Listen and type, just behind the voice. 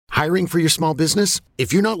Hiring for your small business?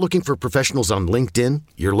 If you're not looking for professionals on LinkedIn,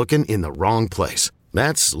 you're looking in the wrong place.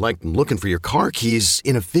 That's like looking for your car keys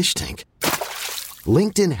in a fish tank.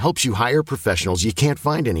 LinkedIn helps you hire professionals you can't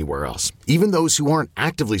find anywhere else, even those who aren't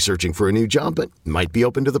actively searching for a new job but might be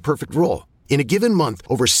open to the perfect role. In a given month,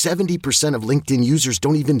 over 70% of LinkedIn users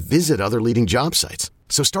don't even visit other leading job sites.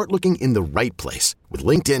 So start looking in the right place. With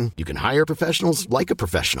LinkedIn, you can hire professionals like a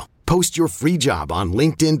professional. Post your free job on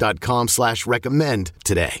linkedin.com/recommend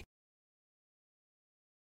today.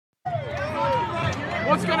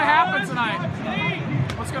 What's going to happen tonight?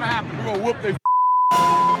 What's going to happen? We're going to whoop their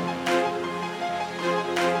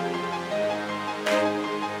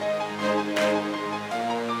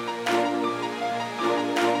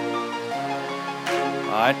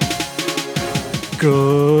All right.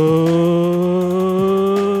 Good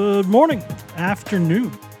morning,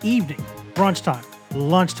 afternoon, evening, brunch time,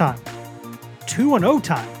 lunchtime, 2-0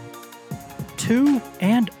 time,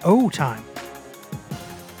 2-0 time.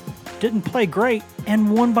 Didn't play great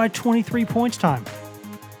and won by 23 points time.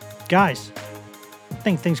 Guys, I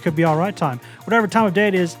think things could be all right time. Whatever time of day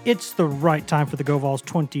it is, it's the right time for the Go Vols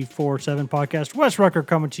 24/7 podcast. Wes Rucker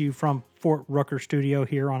coming to you from Fort Rucker Studio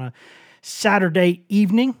here on a Saturday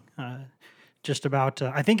evening. Just about,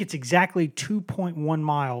 I think it's exactly 2.1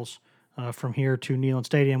 miles from here to Neyland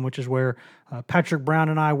Stadium, which is where Patrick Brown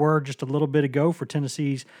and I were just a little bit ago for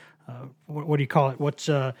Tennessee's, what do you call it? What's,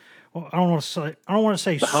 I don't want to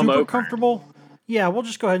say super comfortable. Yeah, we'll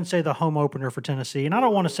just go ahead and say the home opener for Tennessee. And I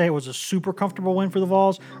don't want to say it was a super comfortable win for the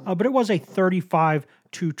Vols, but it was a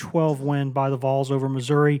 35-12 win by the Vols over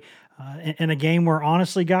Missouri. In a game where,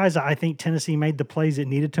 honestly, guys, I think Tennessee made the plays it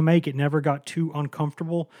needed to make. It never got too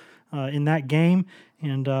uncomfortable in that game.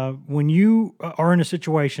 And when you are in a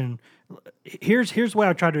situation, here's the way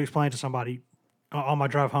I tried to explain to somebody on my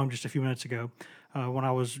drive home just a few minutes ago when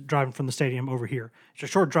I was driving from the stadium over here. It's a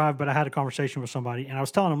short drive, but I had a conversation with somebody, and I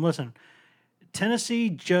was telling them, listen, Tennessee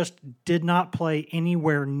just did not play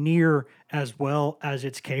anywhere near as well as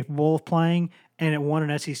it's capable of playing, and it won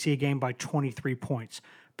an SEC game by 23 points.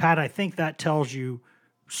 Pat, I think that tells you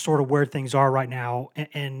sort of where things are right now,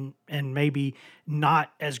 and maybe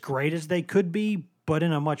not as great as they could be, but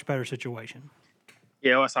in a much better situation.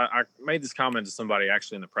 Yeah, Wes, I made this comment to somebody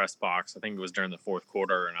actually in the press box. I think it was during the fourth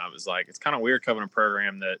quarter, and I was like, it's kind of weird covering a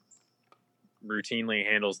program that routinely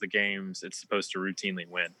handles the games it's supposed to routinely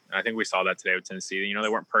win. And I think we saw that today with Tennessee. You know, they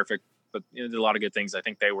weren't perfect, but did a lot of good things. I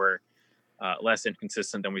think they were less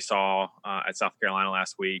inconsistent than we saw at South Carolina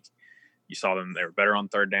last week. You saw them; they were better on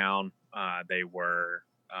third down. They were,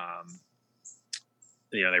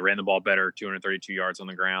 they ran the ball better, 232 yards on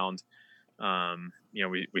the ground.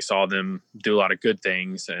 We saw them do a lot of good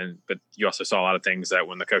things, but you also saw a lot of things that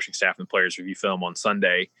when the coaching staff and the players review film on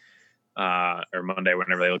Sunday or Monday,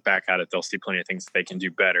 whenever they look back at it, they'll see plenty of things that they can do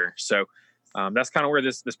better. So that's kind of where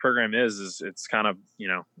this program is it's kind of,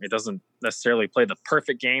 it doesn't necessarily play the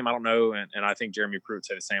perfect game. I don't know. And I think Jeremy Pruitt would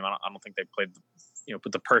say the same. I don't think they played,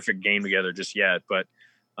 put the perfect game together just yet, but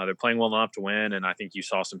they're playing well enough to win. And I think you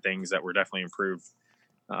saw some things that were definitely improved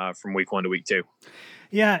from week 1 to week 2.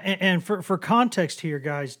 Yeah. And for context here,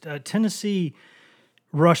 guys, Tennessee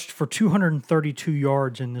rushed for 232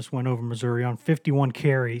 yards in this win over Missouri on 51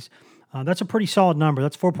 carries. That's a pretty solid number.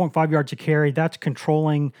 That's 4.5 yards a carry. That's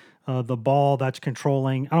controlling the ball. That's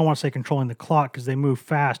controlling, I don't want to say controlling the clock because they move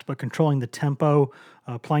fast, but controlling the tempo,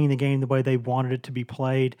 playing the game the way they wanted it to be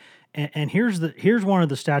played. And here's one of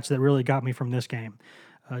the stats that really got me from this game.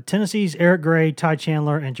 Tennessee's Eric Gray, Ty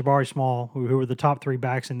Chandler, and Jabari Small, who were the top 3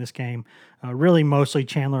 backs in this game, really mostly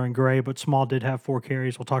Chandler and Gray, but Small did have 4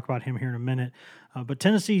 carries. We'll talk about him here in a minute. But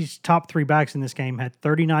Tennessee's top 3 backs in this game had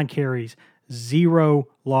 39 carries, 0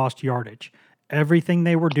 lost yardage. Everything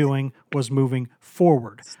they were doing was moving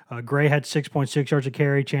forward. Gray had 6.6 yards a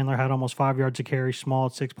carry. Chandler had almost 5 yards a carry. Small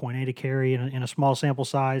at 6.8 a carry in a small sample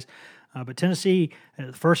size. But Tennessee,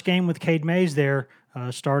 the first game with Cade Mays there,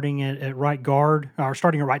 starting at right guard, or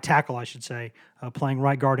starting at right tackle, I should say, playing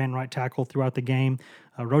right guard and right tackle throughout the game.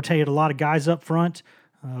 Rotated a lot of guys up front,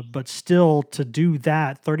 but still to do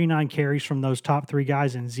that, 39 carries from those top 3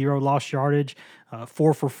 guys and 0 lost yardage,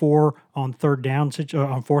 4 for 4 on fourth down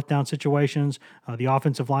situations. The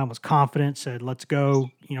offensive line was confident, said, let's go,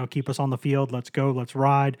 keep us on the field. Let's go, let's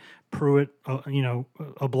ride. Pruitt,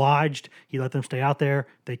 obliged. He let them stay out there.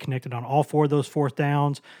 They connected on all 4 of those fourth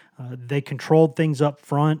downs. They controlled things up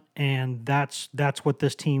front, and that's what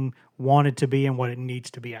this team wanted to be and what it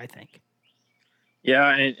needs to be, I think.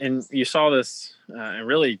 Yeah, and you saw this, and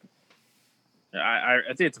really, I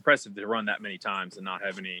think it's impressive to run that many times and not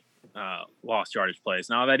have any lost yardage plays.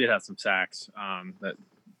 Now, they did have some sacks that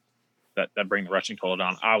that bring the rushing total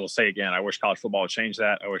down. I will say again, I wish college football would change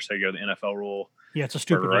that. I wish they go to the NFL rule. Yeah, it's a where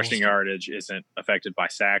stupid rushing rule. yardage isn't affected by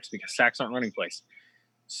sacks because sacks aren't running plays.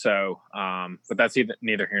 So, but that's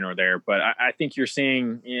neither here nor there. But I think you're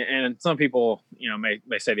seeing, and some people,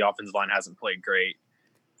 may say the offensive line hasn't played great.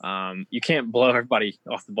 You can't blow everybody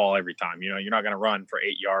off the ball every time. You're not going to run for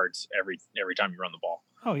 8 yards every time you run the ball.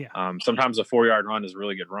 Oh yeah. Sometimes a 4-yard run is a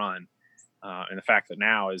really good run. And the fact that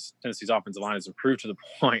now is Tennessee's offensive line has improved to the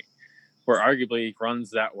point where arguably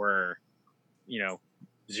runs that were,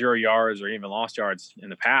 0 yards or even lost yards in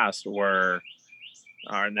the past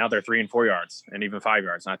now they're 3 and 4 yards and even 5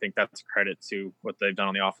 yards. And I think that's a credit to what they've done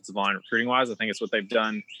on the offensive line recruiting wise. I think it's what they've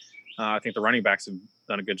done. I think the running backs have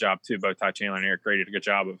done a good job too. Both Ty Chandler and Eric Gray did a good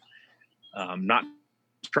job of not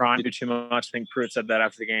trying to do too much. I think Pruitt said that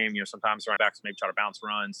after the game. Sometimes running backs maybe try to bounce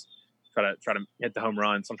runs, try to hit the home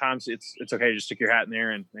run. Sometimes it's okay to just stick your hat in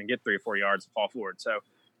there and get 3 or 4 yards and fall forward. So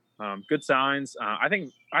good signs. I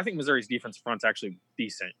think Missouri's defensive front's actually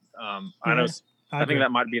decent. I think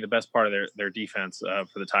that might be the best part of their defense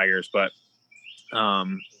for the Tigers. But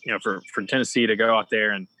for Tennessee to go out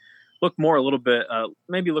there and look more a little bit,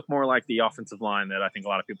 maybe look more like the offensive line that I think a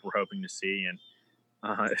lot of people were hoping to see.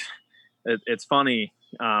 And it's funny,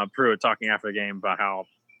 Pruitt talking after the game about how,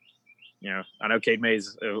 I know Cade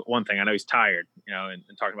Mays, one thing, I know he's tired, and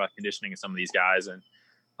talking about conditioning of some of these guys. And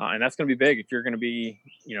that's going to be big. If you're going to be,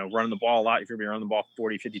 running the ball a lot, if you're going to be running the ball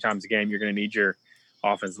 40, 50 times a game, you're going to need your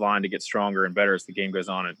offensive line to get stronger and better as the game goes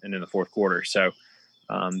on and in the fourth quarter. So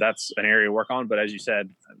that's an area to work on. But as you said,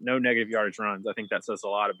 no negative yardage runs. I think that says a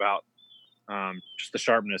lot about just the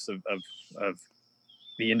sharpness of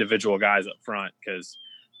the individual guys up front, because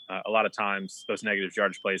a lot of times those negative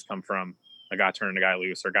yardage plays come from a guy turning a guy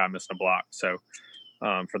loose or a guy missing a block. So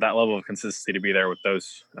for that level of consistency to be there with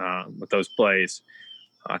those plays,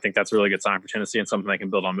 I think that's a really good sign for Tennessee and something they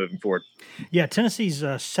can build on moving forward. Yeah, Tennessee's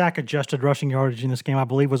sack-adjusted rushing yardage in this game, I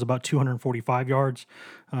believe, was about 245 yards.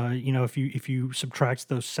 If you subtract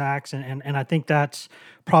those sacks, and I think that's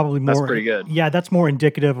probably more. That's pretty good. Yeah, that's more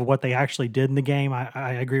indicative of what they actually did in the game.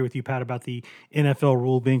 I agree with you, Pat, about the NFL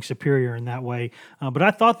rule being superior in that way. But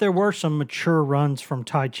I thought there were some mature runs from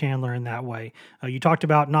Ty Chandler in that way. You talked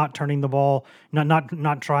about not turning the ball,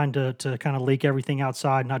 not trying to kind of leak everything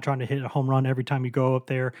outside, not trying to hit a home run every time you go up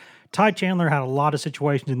there. Ty Chandler had a lot of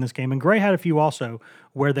situations in this game, and Gray had a few also,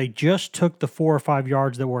 where they just took the 4 or 5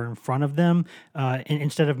 yards that were in front of them, and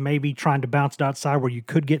instead of maybe trying to bounce it outside where you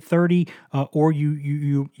could get 30, or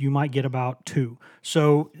you might get about 2.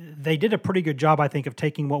 So they did a pretty good job, I think, of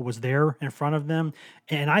taking what was there in front of them,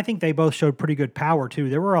 and I think they both showed pretty good power too.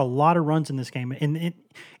 There were a lot of runs in this game, and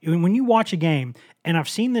when you watch a game, and I've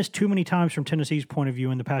seen this too many times from Tennessee's point of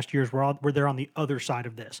view in the past years, where they're on the other side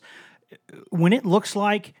of this. When it looks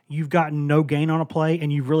like you've gotten no gain on a play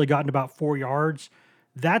and you've really gotten about 4 yards,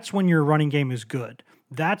 that's when your running game is good.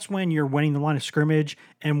 That's when you're winning the line of scrimmage,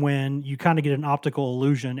 and when you kind of get an optical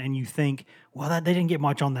illusion and you think, well, they didn't get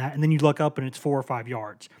much on that, and then you look up and it's 4 or 5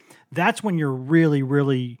 yards. That's when you're really,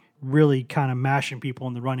 really, really kind of mashing people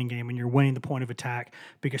in the running game and you're winning the point of attack,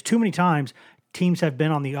 because too many times teams have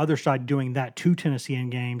been on the other side doing that to Tennessee in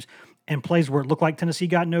games, and plays where it looked like Tennessee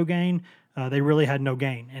got no gain, they really had no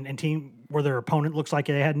gain. And team where their opponent looks like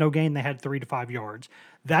they had no gain, they had 3 to 5 yards.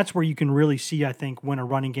 That's where you can really see, I think, when a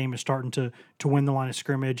running game is starting to win the line of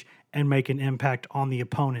scrimmage and make an impact on the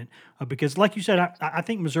opponent. Because like you said, I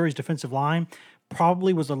think Missouri's defensive line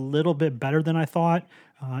probably was a little bit better than I thought.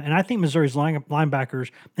 And I think Missouri's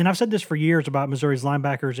linebackers, and I've said this for years about Missouri's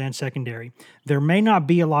linebackers and secondary, there may not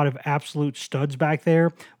be a lot of absolute studs back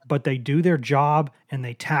there, but they do their job and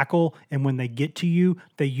they tackle, and when they get to you,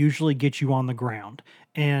 they usually get you on the ground.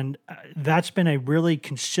 And that's been a really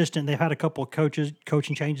consistent. They've had a couple of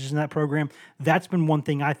coaching changes in that program. That's been one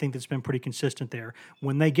thing I think that's been pretty consistent there.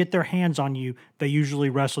 When they get their hands on you, they usually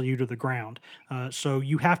wrestle you to the ground. So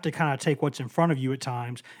you have to kind of take what's in front of you at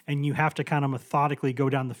times, and you have to kind of methodically go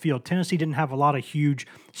down the field. Tennessee didn't have a lot of huge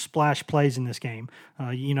splash plays in this game.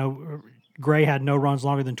 Gray had no runs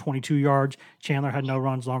longer than 22 yards. Chandler had no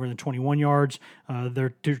runs longer than 21 yards. Their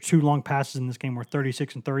 2 long passes in this game were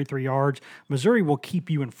 36 and 33 yards. Missouri will keep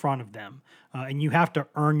you in front of them, and you have to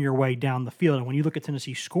earn your way down the field. And when you look at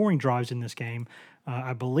Tennessee's scoring drives in this game,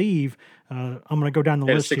 I believe I'm going to go down the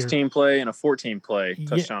list here. A 16-play and a 14-play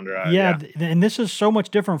touchdown drive. Yeah, and this is so much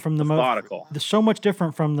different from so much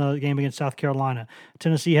different from the game against South Carolina.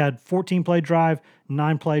 Tennessee had 14-play drive,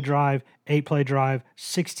 9-play drive, 8-play drive,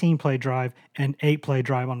 16-play drive, and 8-play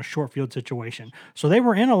drive on a short field situation. So they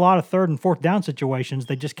were in a lot of 3rd and 4th down situations.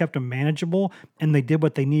 They just kept them manageable, and they did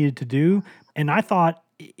what they needed to do. And I thought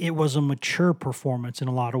it was a mature performance in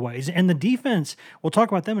a lot of ways. And the defense, we'll talk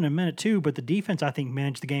about them in a minute too, but the defense, I think,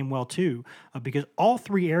 managed the game well too, because all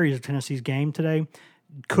three areas of Tennessee's game today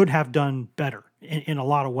could have done better in a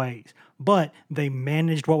lot of ways, but they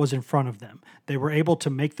managed what was in front of them. They were able to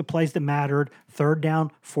make the plays that mattered, third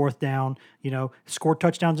down, fourth down, score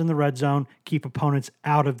touchdowns in the red zone, keep opponents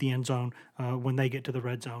out of the end zone when they get to the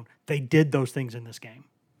red zone. They did those things in this game.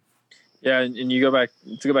 Yeah, and you go back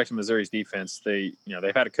to Missouri's defense. They've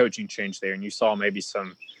had a coaching change there, and you saw maybe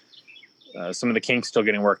some of the kinks still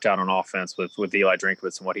getting worked out on offense with Eli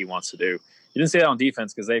Drinkwitz and what he wants to do. You didn't see that on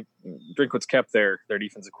defense because Drinkwitz kept their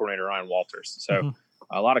defensive coordinator Ryan Walters. So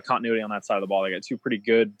a lot of continuity on that side of the ball. They got two pretty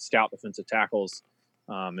good stout defensive tackles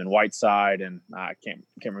in Whiteside, and I can't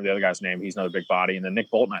remember the other guy's name. He's another big body, and then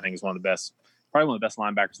Nick Bolton I think is probably one of the best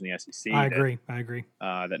linebackers in the SEC. I agree.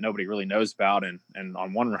 That nobody really knows about, and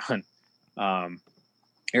on one run,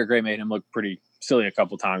 Eric Gray made him look pretty silly a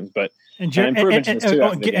couple times, but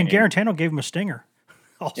Garantano gave him a stinger.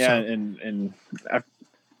 Also. Yeah, and a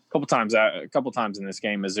couple times in this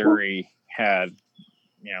game, Missouri had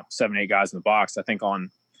 7-8 guys in the box. I think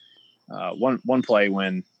on one play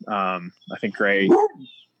when I think Gray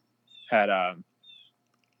had a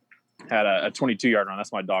 22-yard run.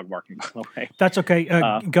 That's my dog barking, by the way. That's okay.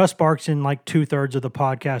 Gus barks in like 2/3 of the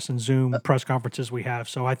podcast and Zoom press conferences we have,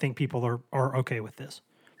 so I think people are okay with this.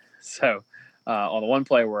 So on the one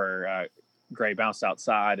play where Gray bounced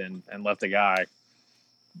outside and left a guy,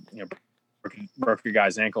 broke a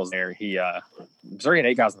guy's ankles there. Missouri had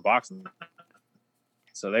 8 guys in the box.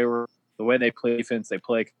 So they were, the way they play defense, they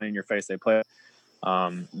play in your face. They play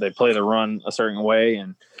the run a certain way.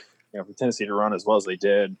 And, for Tennessee to run as well as they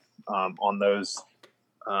did on those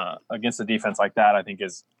against a defense like that, I think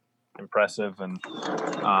is impressive. And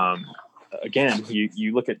again,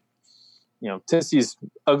 you look at, Tennessee's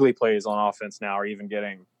ugly plays on offense now are even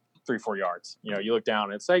getting 3-4 yards. You look down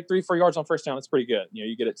and it's like 3-4 yards on first down. That's pretty good.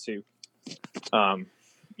 You get it to,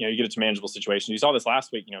 you get it to manageable situations. You saw this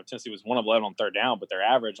last week. Tennessee was 1 of 11 on third down, but their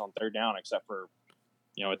average on third down, except for,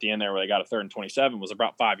 at the end there where they got a 3rd and 27, was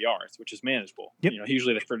about 5 yards, which is manageable. Yep.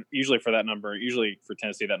 Usually for that number, for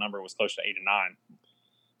Tennessee, that number was close to 8 and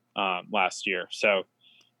 9 last year. So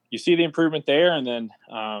you see the improvement there, and then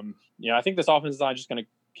I think this offensive line is just going to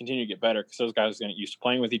continue to get better because those guys are going to get used to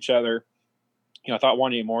playing with each other. I thought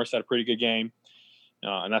Wanya Morris had a pretty good game,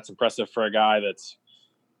 and that's impressive for a guy that's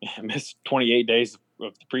missed 28 days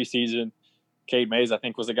of the preseason. Cade Mays, I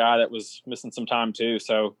think, was a guy that was missing some time too.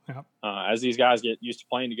 So as these guys get used to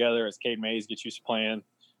playing together, as Cade Mays gets used to playing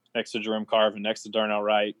next to Jerome Carvin, next to Darnell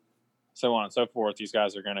Wright, so on and so forth, these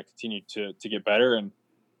guys are going to continue to get better. And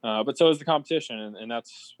but so is the competition, and I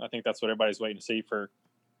think that's what everybody's waiting to see for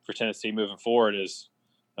Tennessee moving forward is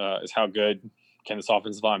how good can this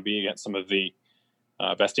offensive line be against some of the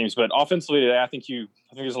best teams. But offensively today, I think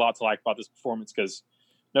there's a lot to like about this performance because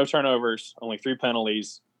no turnovers, only 3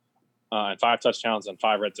 penalties, and 5 touchdowns and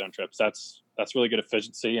 5 red zone trips. That's really good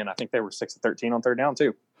efficiency, and I think they were 6 of 13 on third down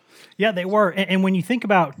too. Yeah, they were. And when you think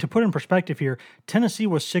about, to put in perspective here, Tennessee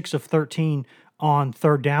was 6 of 13 on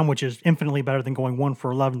third down, which is infinitely better than going 1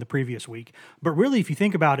 for 11 the previous week. But really, if you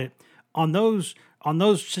think about it, on those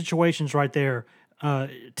situations right there,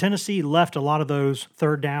 Tennessee left a lot of those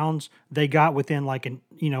third downs. They got within like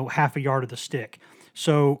half a yard of the stick.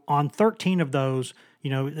 So on 13 of those,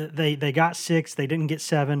 they got 6, they didn't get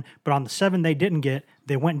 7, but on the 7 they didn't get,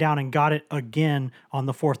 they went down and got it again on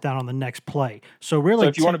the 4th down on the next play. So really,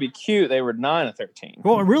 if you want to be cute, they were 9 of 13.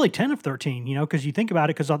 Well, really 10 of 13, because you think about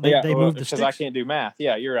it, because they moved the sticks. Because I can't do math.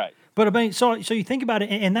 Yeah, you're right. But so you think about it,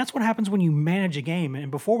 and that's what happens when you manage a game. And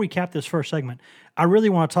before we cap this first segment, I really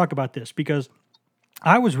want to talk about this because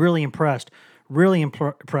I was really impressed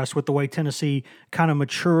with the way Tennessee kind of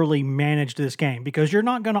maturely managed this game, because you're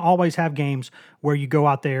not going to always have games where you go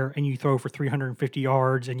out there and you throw for 350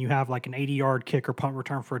 yards and you have like an 80-yard kick or punt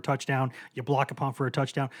return for a touchdown, you block a punt for a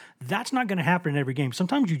touchdown. That's not going to happen in every game.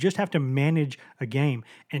 Sometimes you just have to manage a game.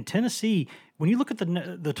 And Tennessee, when you look at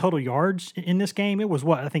the total yards in this game, it was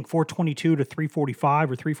I think 422 to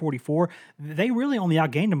 345 or 344. They really only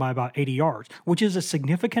outgained them by about 80 yards, which is a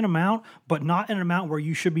significant amount, but not an amount where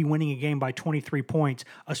you should be winning a game by 23 points,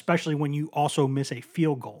 especially when you also miss a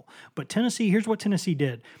field goal. But Tennessee, here's what Tennessee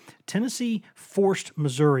did. Tennessee forced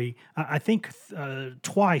Missouri. I think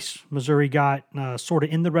twice Missouri got sort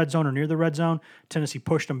of in the red zone or near the red zone. Tennessee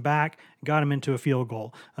pushed them back, got them into a field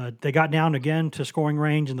goal. They got down again to scoring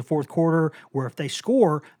range in the 4th quarter, where if they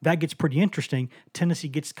score, that gets pretty interesting. Tennessee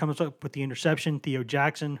comes up with the interception. Theo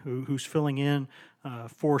Jackson, who's filling in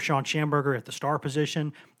for Sean Schamberger at the star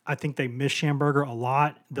position. I think they miss Schamberger a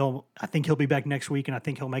lot. I think he'll be back next week, and I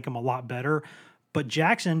think he'll make them a lot better. But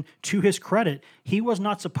Jackson, to his credit, he was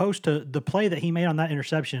not supposed to, the play that he made on that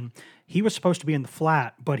interception, he was supposed to be in the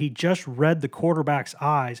flat, but he just read the quarterback's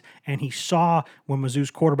eyes, and he saw when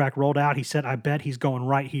Mizzou's quarterback rolled out, he said, I bet he's going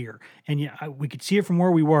right here. And yeah, we could see it from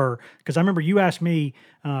where we were, because I remember you asked me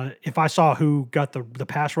if I saw who got the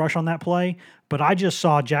pass rush on that play, but I just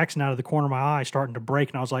saw Jackson out of the corner of my eye starting to break,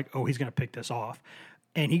 and I was like, oh, he's going to pick this off.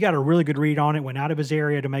 And he got a really good read on it, went out of his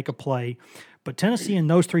area to make a play. But Tennessee in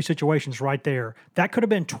those three situations right there, that could have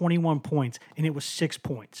been 21 points, and it was 6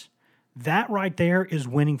 points. That right there is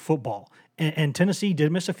winning football. And Tennessee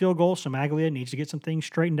did miss a field goal, so Maglia needs to get some things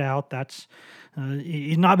straightened out. That's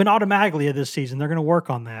he's not been Automaglia this season. They're going to work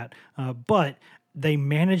on that. But they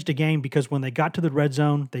managed a game because when they got to the red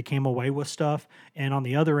zone, they came away with stuff. And on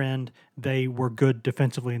the other end, they were good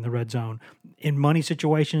defensively in the red zone. In money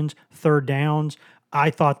situations, third downs, I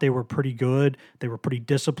thought they were pretty good. They were pretty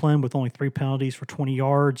disciplined with only 3 penalties for 20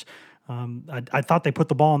 yards. I thought they put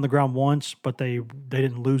the ball on the ground once, but they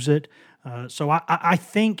didn't lose it. So I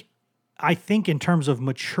think in terms of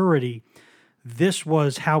maturity, this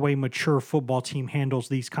was how a mature football team handles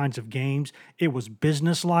these kinds of games. It was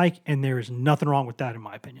businesslike, and there is nothing wrong with that, in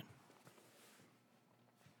my opinion.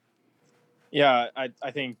 Yeah,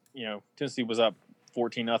 I think, Tennessee was up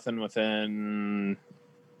 14-0 within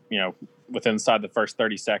inside the first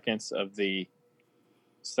 30 seconds of the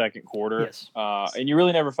second quarter. Yes. And you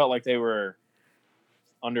really never felt like they were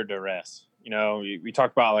under duress. We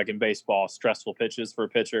talked about, like in baseball, stressful pitches for a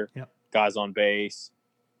pitcher, yep. Guys on base,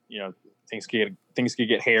 things could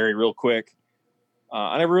get hairy real quick.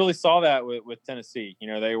 I never really saw that with Tennessee.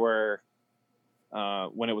 They were,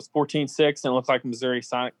 when it was 14-6 and it looked like Missouri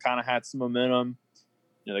kind of had some momentum,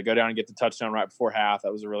 they go down and get the touchdown right before half.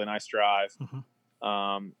 That was a really nice drive. Mm-hmm.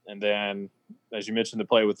 And then, as you mentioned, the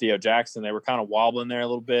play with Theo Jackson, they were kind of wobbling there a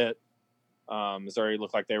little bit. Missouri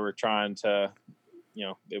looked like they were trying to,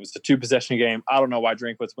 it was a 2-possession game. I don't know why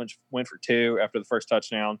Drinkwitz went for 2 after the first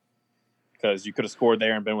touchdown, because you could have scored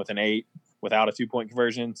there and been within 8 without a 2-point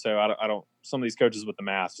conversion. So I don't. Some of these coaches with the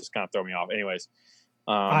math just kind of throw me off. Anyways,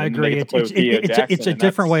 I agree. It's a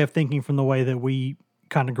different way of thinking from the way that we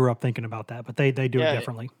kind of grew up thinking about that, but they do it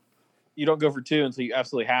differently. You don't go for 2 until you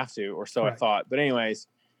absolutely have to, or so right. I thought. But anyways,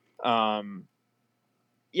 they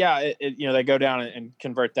go down and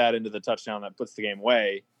convert that into the touchdown that puts the game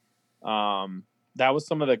away. That was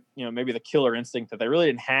some of the, maybe the killer instinct that they really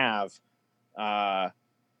didn't have. I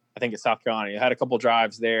think at South Carolina, you had a couple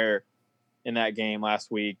drives there in that game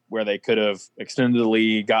last week where they could have extended the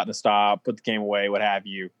lead, gotten a stop, put the game away, what have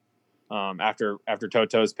you. After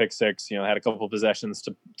Toto's pick 6, had a couple of possessions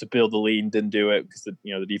to build the lead and didn't do it because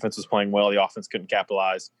the defense was playing well, the offense couldn't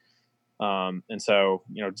capitalize. And so,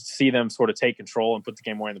 to see them sort of take control and put the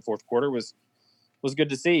game away in the fourth quarter was good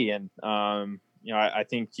to see. And I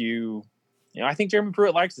think I think Jeremy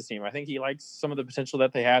Pruitt likes this team. I think he likes some of the potential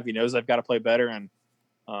that they have. He knows they've got to play better. And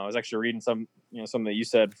I was actually reading something that you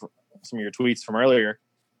said, some of your tweets from earlier.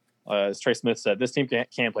 As Trey Smith said, this team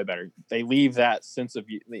can play better. They leave that sense of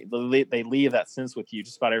you. They leave that sense with you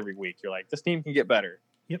just about every week. You're like, this team can get better.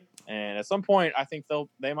 Yep. And at some point, I think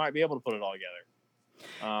they might be able to put it all together.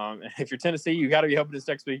 If you're Tennessee, you got to be hoping this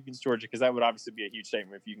next week against Georgia, because that would obviously be a huge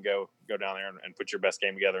statement if you can go down there and put your best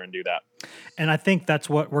game together and do that. And I think that's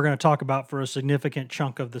what we're going to talk about for a significant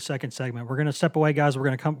chunk of the second segment. We're going to step away, guys. We're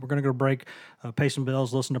going to go to break, pay some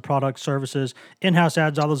bills, listen to products, services, in-house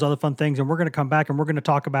ads, all those other fun things, and we're going to come back and we're going to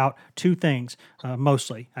talk about 2 things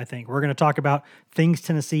mostly. I think we're going to talk about things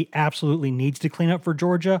Tennessee absolutely needs to clean up for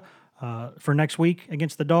Georgia for next week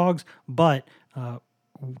against the Dogs, but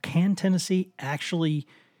can Tennessee actually,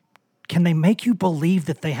 can they make you believe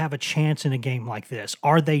that they have a chance in a game like this?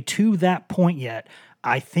 Are they to that point yet?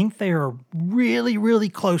 I think they are really, really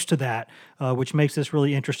close to that, which makes this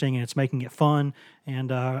really interesting, and it's making it fun,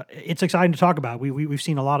 and it's exciting to talk about. We've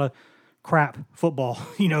seen a lot of crap football,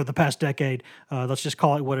 the past decade. Let's just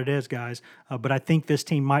call it what it is, guys. But I think this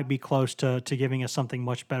team might be close to giving us something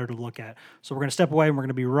much better to look at. So we're going to step away, and we're going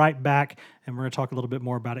to be right back, and we're going to talk a little bit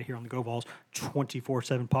more about it here on the Go Vols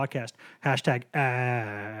 24/7 podcast.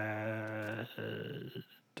 #ad.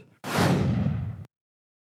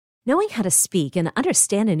 Knowing how to speak and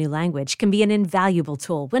understand a new language can be an invaluable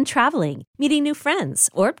tool when traveling, meeting new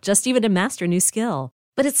friends, or just even to master a new skill.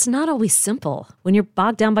 But it's not always simple when you're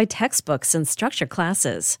bogged down by textbooks and structured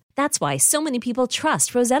classes. That's why so many people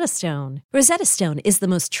trust Rosetta Stone. Rosetta Stone is the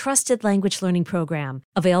most trusted language learning program,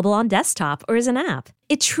 available on desktop or as an app.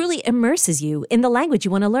 It truly immerses you in the language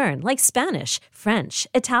you want to learn, like Spanish, French,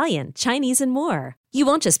 Italian, Chinese, and more. You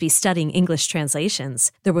won't just be studying English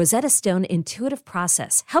translations. The Rosetta Stone intuitive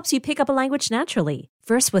process helps you pick up a language naturally,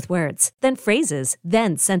 first with words, then phrases,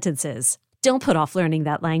 then sentences. Don't put off learning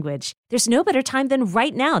that language. There's no better time than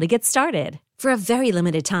right now to get started. For a very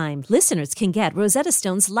limited time, listeners can get Rosetta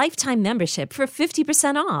Stone's lifetime membership for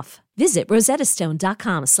 50% off. Visit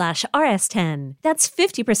rosettastone.com/rs10. That's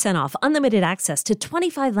 50% off unlimited access to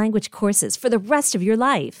 25 language courses for the rest of your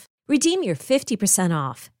life. Redeem your 50%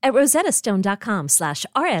 off at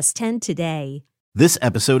rosettastone.com/rs10 today. This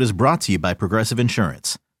episode is brought to you by Progressive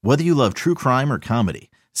Insurance. Whether you love true crime or comedy,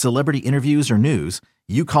 celebrity interviews or news,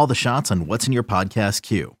 you call the shots on what's in your podcast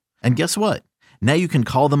queue. And guess what? Now you can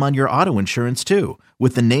call them on your auto insurance too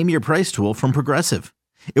with the Name Your Price tool from Progressive.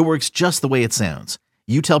 It works just the way it sounds.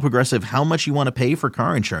 You tell Progressive how much you want to pay for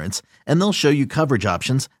car insurance, and they'll show you coverage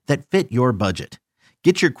options that fit your budget.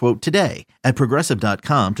 Get your quote today at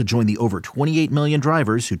Progressive.com to join the over 28 million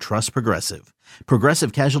drivers who trust Progressive.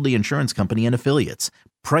 Progressive Casualty Insurance Company and Affiliates.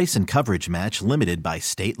 Price and coverage match limited by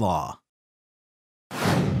state law.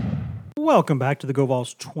 Welcome back to the Go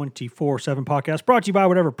Vols 24/7 podcast, brought to you by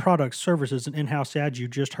whatever products, services, and in-house ads you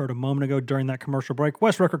just heard a moment ago during that commercial break.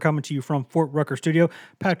 Wes Rucker coming to you from Fort Rucker Studio.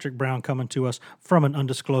 Patrick Brown coming to us from an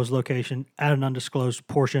undisclosed location at an undisclosed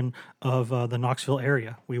portion of the Knoxville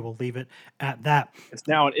area. We will leave it at that. It's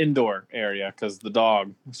now an indoor area because the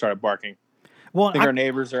dog started barking. Well, I think our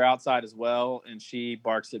neighbors are outside as well, and she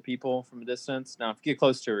barks at people from a distance. Now, if you get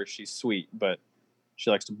close to her, she's sweet, but she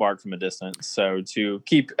likes to bark from a distance. So to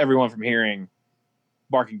keep everyone from hearing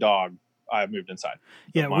barking dog, I moved inside.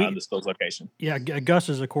 Yeah, my undisclosed location. Yeah, Gus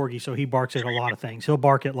is a corgi, so he barks at a lot of things. He'll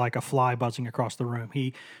bark at like a fly buzzing across the room.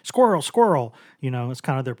 Squirrel. It's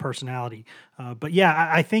kind of their personality. But yeah,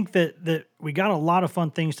 I think that we got a lot of fun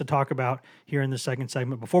things to talk about here in the second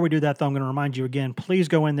segment. Before we do that, though, I'm going to remind you again, please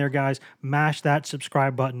go in there, guys, mash that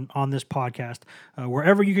subscribe button on this podcast.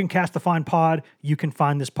 Wherever you can cast the Find Pod, you can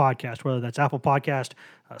find this podcast, whether that's Apple Podcast,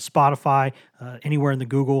 Spotify, anywhere in the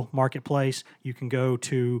Google Marketplace. You can go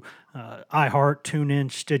to iHeart, TuneIn,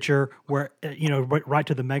 Stitcher, where right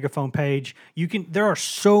to the Megaphone page. There are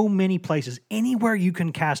so many places. Anywhere you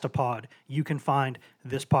can cast a pod, you can find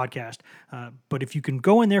this podcast. But if you can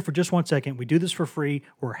go in there for just 1 second, we do this for free.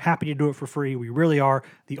 We're happy to do it for free. We really are.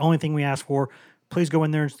 The only thing we ask for, please go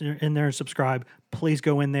in there and subscribe. Please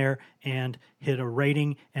go in there and hit a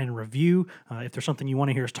rating and review. If there's something you want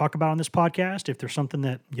to hear us talk about on this podcast, if there's something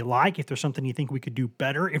that you like, if there's something you think we could do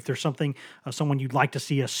better, if there's something, someone you'd like to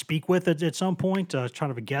see us speak with at some point,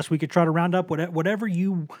 trying to a guest we could try to round up, whatever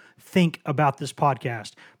you think about this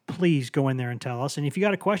podcast, please go in there and tell us. And if you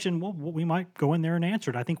got a question, well, we might go in there and answer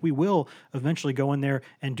it. I think we will eventually go in there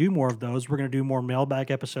and do more of those. We're going to do more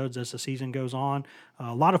mailbag episodes as the season goes on.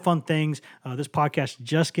 A lot of fun things. This podcast is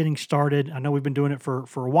just getting started. I know we've been doing it for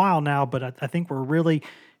a while now, but I think I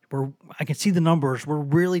can see the numbers. We're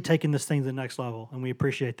really taking this thing to the next level, and we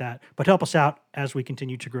appreciate that. But help us out as we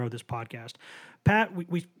continue to grow this podcast. Pat,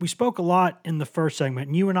 we spoke a lot in the first segment,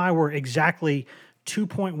 and you and I were exactly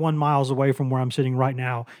 2.1 miles away from where I'm sitting right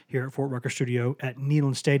now here at Fort Rucker Studio at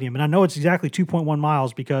Neyland Stadium. And I know it's exactly 2.1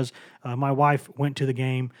 miles because my wife went to the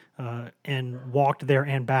game and walked there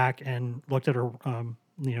and back and looked at her,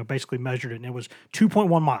 basically measured it. And it was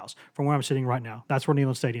 2.1 miles from where I'm sitting right now. That's where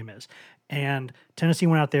Neyland Stadium is. And Tennessee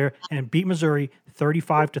went out there and beat Missouri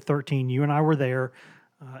 35-13. You and I were there.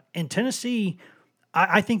 And Tennessee,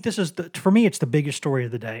 I think this is, for me, it's the biggest story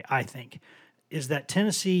of the day, I think, is that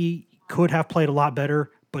Tennessee could have played a lot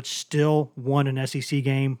better, but still won an SEC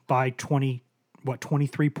game by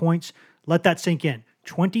 23 points. Let that sink in.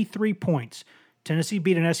 23 points. Tennessee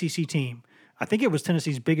beat an SEC team. I think it was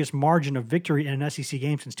Tennessee's biggest margin of victory in an SEC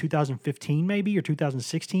game since 2015 maybe, or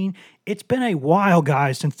 2016. It's been a while,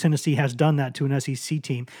 guys, since Tennessee has done that to an SEC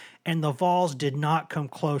team, and the Vols did not come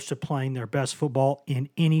close to playing their best football in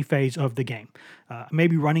any phase of the game.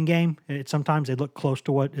 Maybe running game, sometimes they look close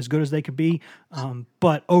to what as good as they could be,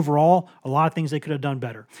 but overall, a lot of things they could have done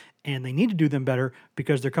better. And they need to do them better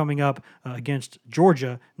because they're coming up against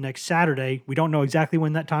Georgia next Saturday. We don't know exactly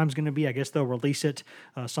when that time's going to be. I guess they'll release it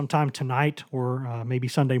sometime tonight or maybe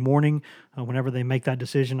Sunday morning whenever they make that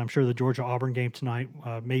decision. I'm sure the Georgia-Auburn game tonight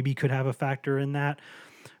maybe could have a factor in that.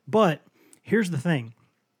 But here's the thing.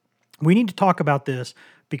 We need to talk about this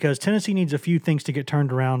because Tennessee needs a few things to get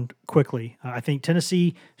turned around quickly. I think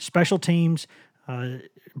Tennessee special teams,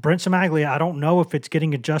 Brent Cimaglia, I don't know if it's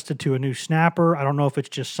getting adjusted to a new snapper. I don't know if it's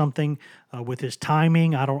just something with his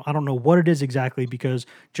timing. I don't know what it is exactly because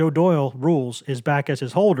Joe Doyle rules is back as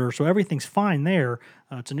his holder, so everything's fine there.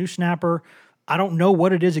 It's a new snapper. I don't know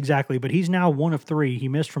what it is exactly, but he's now 1 of 3. He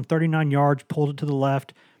missed from 39 yards, pulled it to the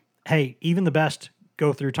left. Hey, even the best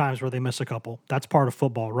go through times where they miss a couple. That's part of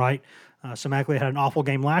football, right? Samagley had an awful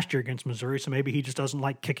game last year against Missouri, so maybe he just doesn't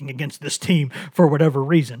like kicking against this team for whatever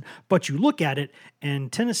reason. But you look at it,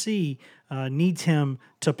 and Tennessee needs him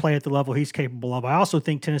to play at the level he's capable of. I also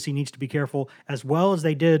think Tennessee needs to be careful, as well as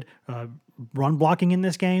they did run blocking in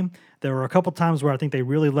this game. There were a couple times where I think they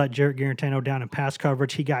really let Jarrett Guarantano down in pass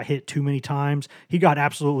coverage. He got hit too many times. He got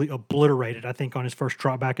absolutely obliterated, I think, on his first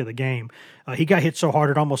drop back of the game. He got hit so hard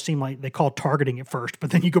it almost seemed like they called targeting at first, but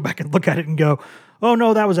then you go back and look at it and go, oh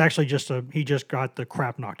no, that was actually he just got the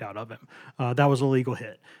crap knocked out of him. That was a legal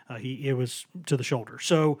hit. It was to the shoulder.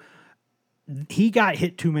 So he got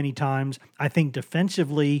hit too many times. I think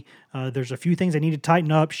defensively, there's a few things they need to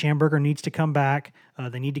tighten up. Schamberger needs to come back.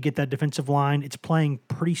 They need to get that defensive line. It's playing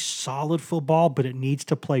pretty solid football, but it needs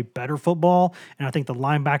to play better football. And I think the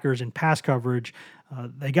linebackers in pass coverage,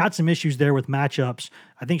 they got some issues there with matchups.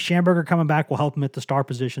 I think Schamberger coming back will help them at the star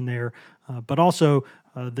position there. But also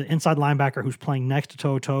the inside linebacker who's playing next to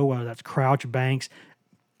Toto, that's Crouch, Banks.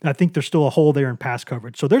 I think there's still a hole there in pass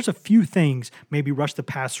coverage. So there's a few things, maybe rush the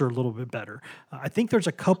passer a little bit better. I think there's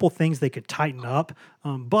a couple things they could tighten up,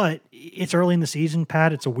 but it's early in the season,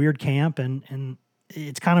 Pat. It's a weird camp, and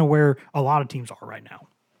it's kind of where a lot of teams are right now.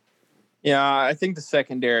 Yeah, I think the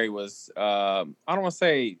secondary was, I don't want to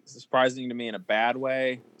say surprising to me in a bad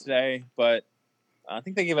way today, but I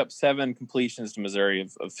think they gave up 7 completions to Missouri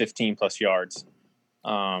of 15-plus yards.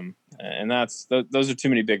 And those are too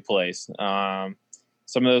many big plays.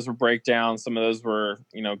 Some of those were breakdowns. Some of those were,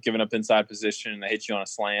 giving up inside position. They hit you on a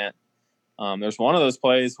slant. There's one of those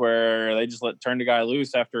plays where they just turned a guy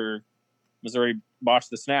loose after Missouri botched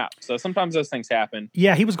the snap. So sometimes those things happen.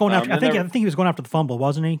 Yeah, he was going after. I think he was going after the fumble,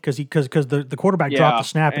 wasn't he? Because the quarterback dropped the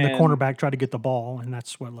snap and the cornerback tried to get the ball, and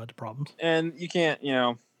that's what led to problems. And you can't,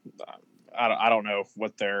 I don't know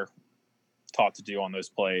what they're taught to do on those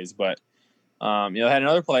plays, but they had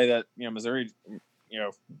another play that Missouri.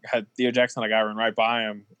 Had Theo Jackson, a guy run right by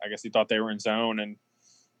him. I guess he thought they were in zone and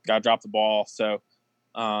got dropped the ball. So,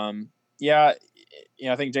 I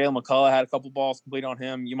think Jalen McCullough had a couple balls complete on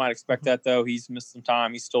him. You might expect that, though. He's missed some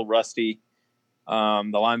time. He's still rusty. The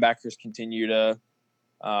linebackers continue to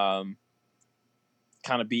kind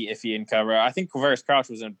of be iffy in cover. I think Quavaris Crouch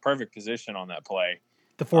was in perfect position on that play.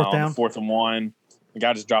 The fourth down? 4th and 1. The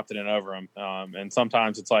guy just dropped it in over him. And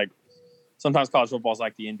sometimes it's like, sometimes college football is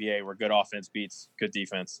like the NBA where good offense beats good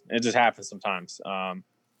defense. It just happens sometimes.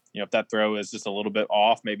 If that throw is just a little bit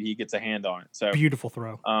off, maybe he gets a hand on it. So beautiful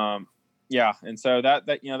throw. And so that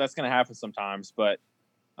that's going to happen sometimes. But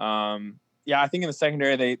I think in the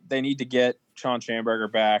secondary they need to get Sean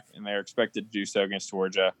Schamberger back, and they're expected to do so against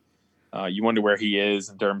Georgia. You wonder where he is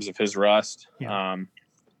in terms of his rust. Yeah.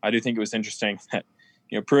 I do think it was interesting that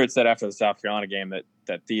Pruitt said after the South Carolina game that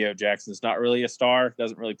Theo Jackson's not really a star,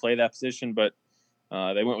 doesn't really play that position, but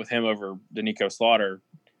they went with him over Danico Slaughter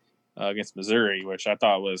against Missouri, which I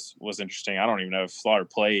thought was interesting. I don't even know if Slaughter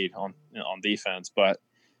played on defense, but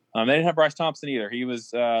they didn't have Bryce Thompson either. He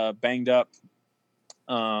was banged up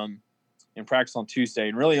in practice on Tuesday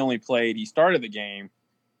and really only played. He started the game,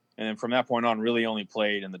 and then from that point on, really only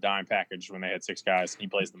played in the dime package when they had 6 guys. And he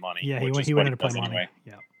plays the money. Yeah, he went in to play money. Anyway.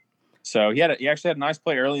 Yeah. So he actually had a nice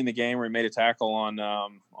play early in the game where he made a tackle on a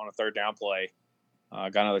 3rd down play,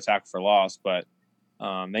 got another tackle for loss, but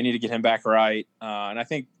they need to get him back right. And I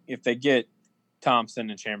think if they get Thompson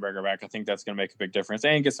and Schamberger back, I think that's going to make a big difference.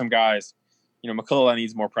 And get some guys, McCullough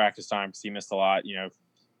needs more practice time because he missed a lot.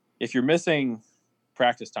 If you're missing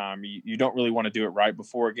practice time, you don't really want to do it right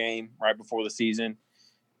before a game, right before the season.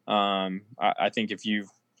 I think if you've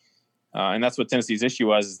and that's what Tennessee's issue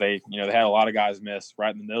was, is they had a lot of guys miss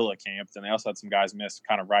right in the middle of camp, and they also had some guys miss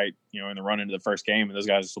kind of right, in the run into the first game, and those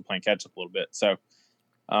guys are still playing catch up a little bit. So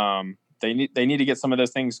they need to get some of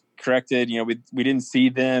those things corrected. We didn't see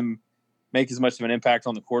them make as much of an impact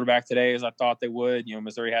on the quarterback today as I thought they would.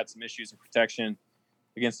 Missouri had some issues in protection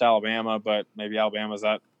against Alabama, but maybe Alabama's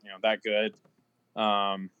not that good.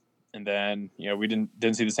 And then we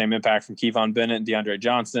didn't see the same impact from Kevon Bennett and DeAndre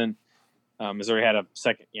Johnson. Missouri had a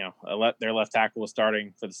second, their left tackle was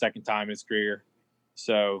starting for the second time in his career.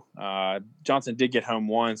 So Johnson did get home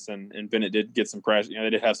once, and Bennett did get some pressure. They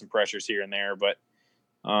did have some pressures here and there, but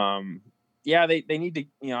they need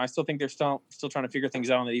to. I still think they're still trying to figure things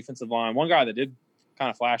out on the defensive line. One guy that did kind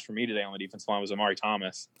of flash for me today on the defensive line was Amari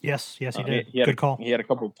Thomas. Yes, he did. Good call. He had a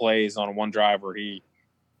couple of plays on one drive where he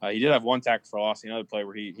did have one tackle for loss. Another play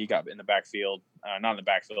where he got in the backfield, not in the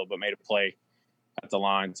backfield, but made a play at the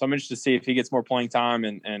line. So I'm interested to see if he gets more playing time,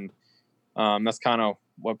 and that's kind of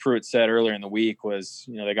what Pruitt said earlier in the week was,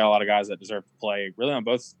 they got a lot of guys that deserve to play really on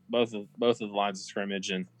both of the lines of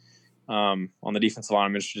scrimmage, and on the defensive line,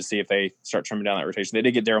 I'm interested to see if they start trimming down that rotation. They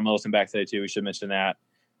did get Daryl Middleton back today too. We should mention that.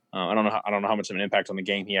 I don't know how much of an impact on the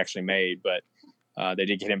game he actually made, but they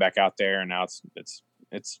did get him back out there, and now it's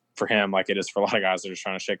for him like it is for a lot of guys that are just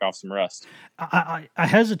trying to shake off some rust. I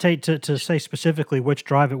hesitate to say specifically which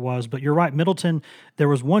drive it was, but you're right. Middleton, there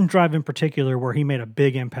was one drive in particular where he made a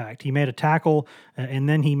big impact. He made a tackle, and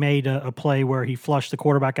then he made a play where he flushed the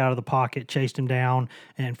quarterback out of the pocket, chased him down,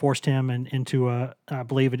 and forced him into I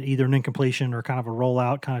believe either an incompletion or kind of a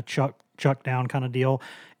rollout, kind of chuck down kind of deal.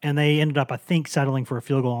 And they ended up, I think, settling for a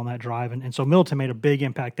field goal on that drive. And so Middleton made a big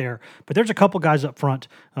impact there. But there's a couple guys up front,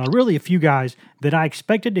 really a few guys that I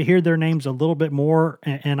expected to hear their names a little bit more,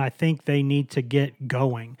 and I think they need to get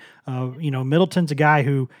going. Middleton's a guy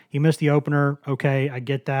who he missed the opener. Okay, I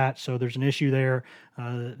get that. So there's an issue there.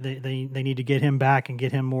 They need to get him back and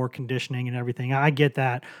get him more conditioning and everything. I get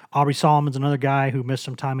that. Aubrey Solomon's another guy who missed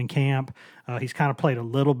some time in camp. He's kind of played a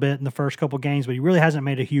little bit in the first couple games, but he really hasn't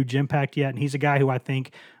made a huge impact yet. And he's a guy who I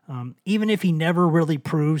think, even if he never really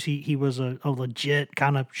proves he was a legit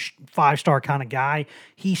kind of 5-star kind of guy,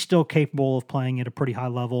 he's still capable of playing at a pretty high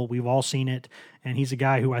level. We've all seen it. And he's a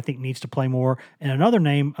guy who I think needs to play more. And another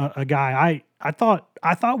name, a guy I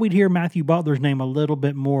thought we'd hear Matthew Butler's name a little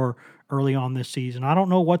bit more early on this season. I don't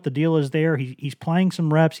know what the deal is there. He's playing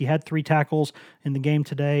some reps. He had 3 tackles in the game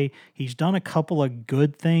today. He's done a couple of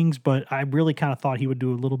good things, but I really kind of thought he would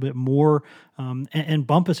do a little bit more. And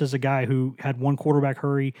Bumpus is a guy who had 1 quarterback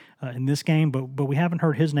hurry in this game, but we haven't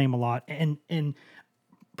heard his name a lot. And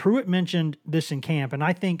Pruitt mentioned this in camp, and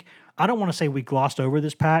I don't want to say we glossed over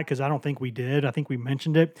this, Pat, because I don't think we did. I think we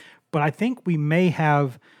mentioned it, but I think we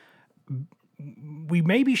maybe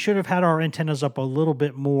should have had our antennas up a little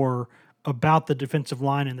bit more about the defensive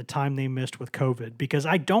line and the time they missed with COVID, because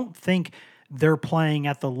I don't think they're playing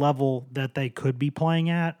at the level that they could be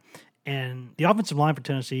playing at. And the offensive line for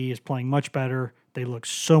Tennessee is playing much better. They look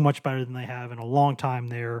so much better than they have in a long time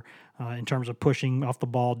there in terms of pushing off the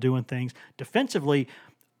ball, doing things. Defensively,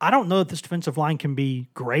 I don't know that this defensive line can be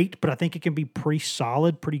great, but I think it can be pretty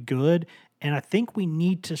solid, pretty good. And I think we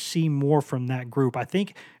need to see more from that group. I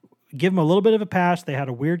think give them a little bit of a pass. They had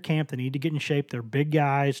a weird camp. They need to get in shape. They're big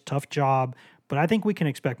guys, tough job, but I think we can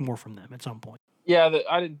expect more from them at some point. Yeah,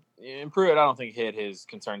 Pruitt, I don't think he had his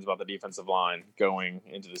concerns about the defensive line going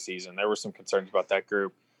into the season. There were some concerns about that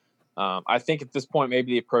group. I think at this point,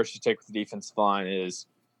 maybe the approach to take with the defensive line is,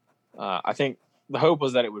 I think the hope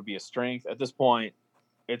was that it would be a strength. At this point,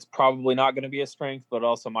 it's probably not going to be a strength, but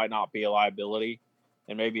also might not be a liability.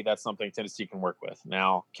 And maybe that's something Tennessee can work with.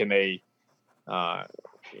 Now, can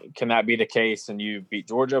that be the case and you beat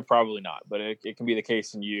Georgia? Probably not, but it can be the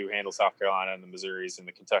case and you handle South Carolina and the Missouris and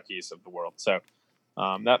the Kentuckys of the world. So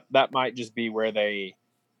that might just be where they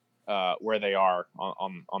are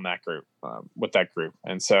on that group, with that group.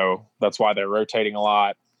 And so that's why they're rotating a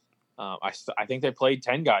lot. I think they played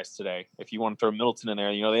 10 guys today. If you want to throw Middleton in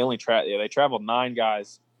there, they traveled 9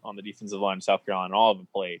 guys on the defensive line in South Carolina, and all of them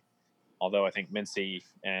played. Although I think Mincy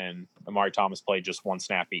and Amari Thomas played just 1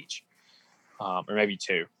 snap each. Or maybe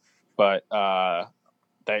 2, but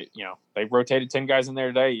they rotated 10 guys in there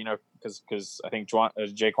today. Because I think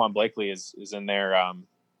Jaquan Blakely is in their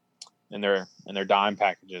dime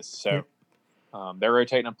packages. So they're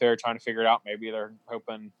rotating up there, trying to figure it out. Maybe they're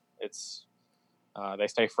hoping they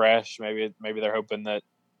stay fresh. Maybe they're hoping that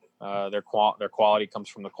their quality comes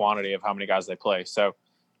from the quantity of how many guys they play. So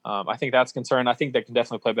I think that's concerned. I think they can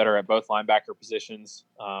definitely play better at both linebacker positions.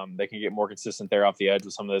 They can get more consistent there off the edge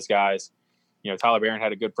with some of those guys. Tyler Barron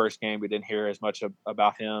had a good first game. We didn't hear as much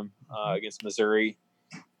about him against Missouri.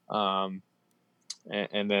 And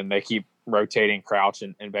then they keep rotating Crouch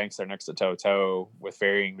and Banks there next to Toto with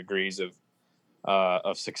varying degrees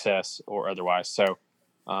of success or otherwise. So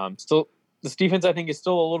still, this defense, I think, is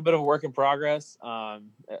still a little bit of a work in progress.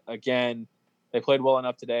 Again, they played well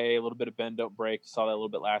enough today. A little bit of bend, don't break. Saw that a little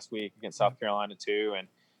bit last week against South Carolina too. And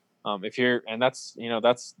that's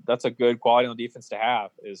a good quality on defense to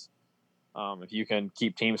have is – if you can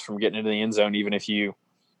keep teams from getting into the end zone, even if you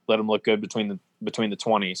let them look good between the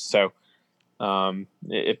 20s. So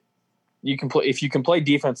if you can play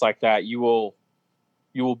defense like that, you will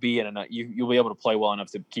be you'll be able to play well enough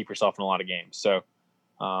to keep yourself in a lot of games. So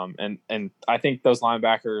and I think those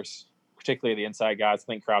linebackers, particularly the inside guys, I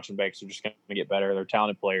think Crouch and Banks are just going to get better. They're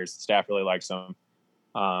talented players. The staff really likes them.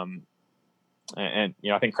 And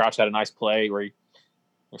I think Crouch had a nice play where he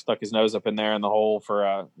stuck his nose up in there in the hole for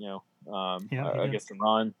against the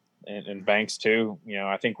run, and Banks too.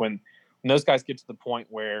 I think when those guys get to the point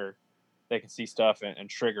where they can see stuff and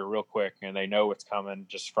trigger real quick, and they know what's coming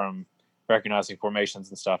just from recognizing formations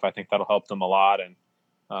and stuff, I think that'll help them a lot, and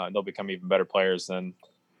they'll become even better players than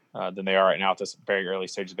they are right now at this very early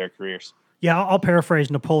stage of their careers. Yeah, I'll paraphrase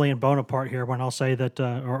Napoleon Bonaparte here when I'll say that,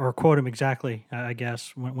 or quote him exactly, I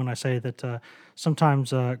guess, when I say that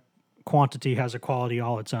sometimes quantity has a quality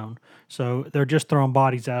all its own. So they're just throwing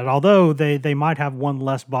bodies at it, although they might have one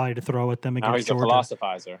less body to throw at them Now against he's a Georgia.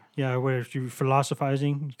 philosophizer. Yeah, where you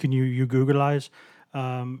philosophizing? Can you Googleize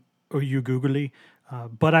or you googly?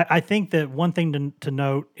 But I think that one thing to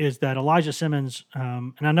note is that Elijah Simmons,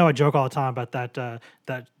 and I know I joke all the time about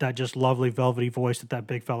that just lovely velvety voice that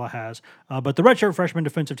big fella has. But the redshirt freshman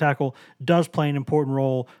defensive tackle does play an important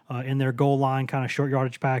role in their goal line kind of short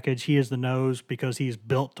yardage package. He is the nose because he's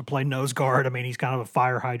built to play nose guard. I mean, he's kind of a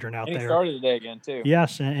fire hydrant out And he there. started today again too.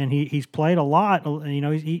 Yes, and he's played a lot. You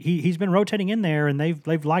know, he's been rotating in there, and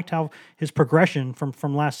they've liked how his progression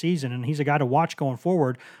from last season, and he's a guy to watch going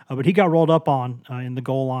forward. But he got rolled up on in the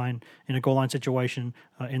goal line in a goal line situation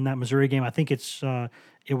in that Missouri game. I think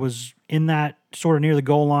it was in that sort of near the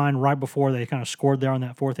goal line right before they kind of scored there on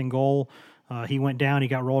that 4th and goal. He went down. He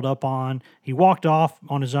got rolled up on. He walked off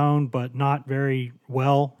on his own, but not very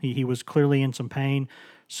well. He was clearly in some pain.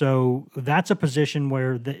 So that's a position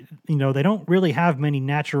where they don't really have many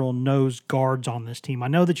natural nose guards on this team. I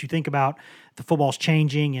know that you think about the football's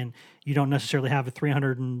changing and you don't necessarily have a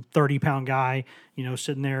 330-pound guy,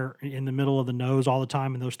 sitting there in the middle of the nose all the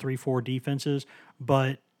time in those 3-4 defenses.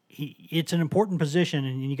 But it's an important position,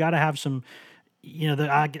 and you got to have some.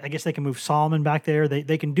 I guess they can move Solomon back there.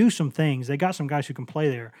 They can do some things. They got some guys who can play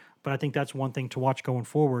there. But I think that's one thing to watch going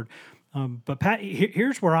forward. But Pat,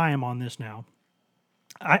 here's where I am on this now.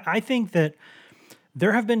 I think that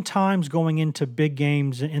there have been times going into big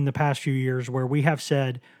games in the past few years where we have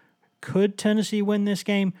said, could Tennessee win this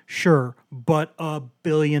game? Sure, but a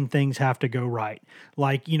billion things have to go right.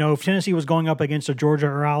 Like, if Tennessee was going up against a Georgia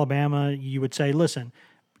or Alabama, you would say, listen,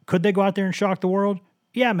 could they go out there and shock the world?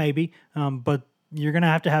 Yeah, maybe. But you're going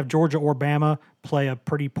to have Georgia or Bama play a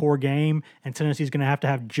pretty poor game, and Tennessee's going to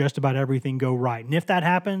have just about everything go right. And if that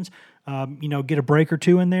happens, get a break or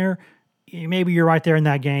two in there, maybe you're right there in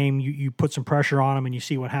that game. You put some pressure on them and you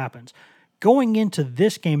see what happens. Going into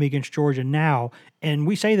this game against Georgia now, and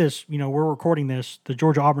we say this, we're recording this, the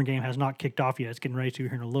Georgia-Auburn game has not kicked off yet. It's getting ready to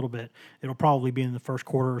here in a little bit. It'll probably be in the first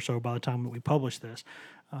quarter or so by the time that we publish this.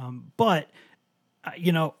 But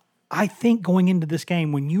I think going into this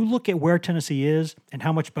game, when you look at where Tennessee is and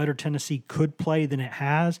how much better Tennessee could play than it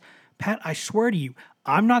has, Pat, I swear to you,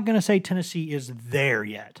 I'm not going to say Tennessee is there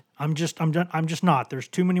yet. I'm just not. There's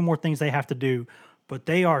too many more things they have to do, but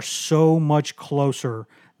they are so much closer.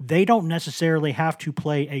 They don't necessarily have to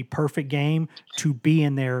play a perfect game to be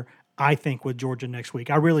in there, I think, with Georgia next week.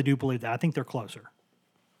 I really do believe that. I think they're closer.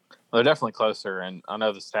 Well, they're definitely closer, and I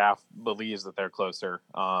know the staff believes that they're closer,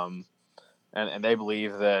 and they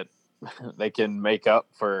believe that they can make up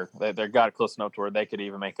for – they've got it close enough to where they could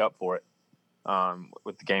even make up for it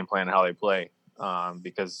with the game plan and how they play.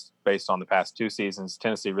 Because based on the past 2 seasons,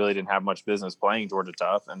 Tennessee really didn't have much business playing Georgia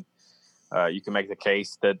tough. And you can make the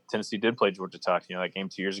case that Tennessee did play Georgia tough. That game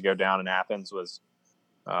 2 years ago down in Athens was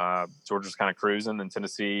Georgia was kind of cruising, and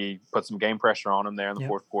Tennessee put some game pressure on them there in the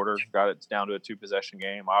fourth quarter, got it down to a 2-possession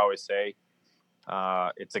game. I always say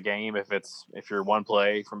it's a game if you're one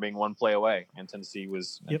play from being one play away. And Tennessee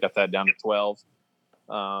got that down to 12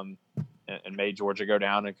 and made Georgia go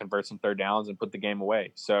down and convert some third downs and put the game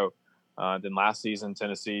away. So then last season,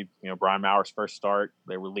 Tennessee, Brian Maurer's first start,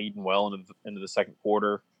 they were leading well into the second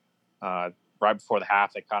quarter. Right before the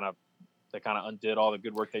half, they kind of undid all the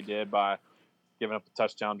good work they did by giving up a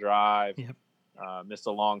touchdown drive, missed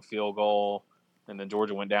a long field goal, and then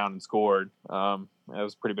Georgia went down and scored. It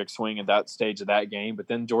was a pretty big swing at that stage of that game. But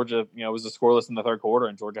then Georgia, was scoreless in the third quarter,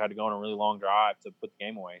 and Georgia had to go on a really long drive to put the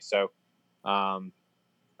game away. So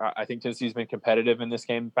I think Tennessee's been competitive in this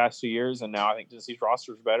game the past 2 years, and now I think Tennessee's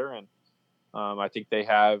roster is better, and I think they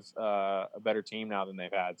have a better team now than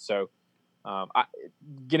they've had. So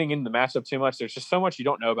getting into the matchup too much, there's just so much you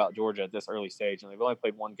don't know about Georgia at this early stage. And they've only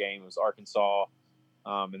played one game. It was Arkansas.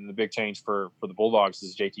 And the big change for the Bulldogs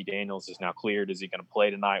is JT Daniels is now cleared. Is he going to play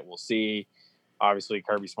tonight? We'll see. Obviously,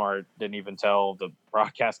 Kirby Smart didn't even tell the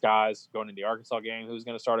broadcast guys going into the Arkansas game who's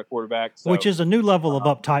going to start at quarterback. So, which is a new level of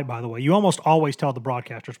uptight, by the way. You almost always tell the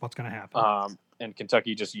broadcasters what's going to happen. And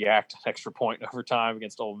Kentucky just yacked an extra point overtime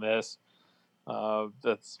against Ole Miss.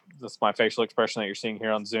 That's my facial expression that you're seeing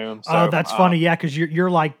here on Zoom. So, that's funny. Yeah, because you're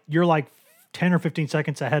like 10 or 15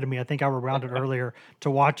 seconds ahead of me. I think I rewound it earlier to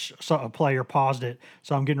watch a player paused it.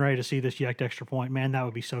 So I'm getting ready to see this yacked extra point. Man, that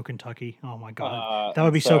would be so Kentucky. Oh my God. That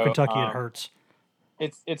would be so Kentucky. It hurts.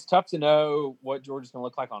 It's tough to know what Georgia's going to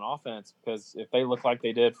look like on offense, because if they look like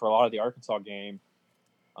they did for a lot of the Arkansas game,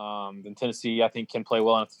 then Tennessee, I think, can play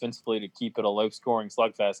well enough defensively to keep it a low-scoring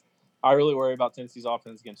slugfest. I really worry about Tennessee's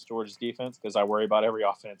offense against Georgia's defense because I worry about every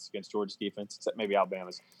offense against Georgia's defense except maybe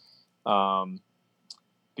Alabama's,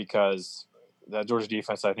 because that Georgia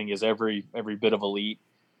defense I think is every bit of elite.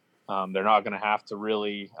 They're not going to have to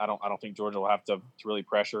really. I don't think Georgia will have to really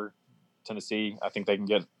pressure Tennessee. I think they can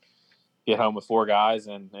get home with 4 guys,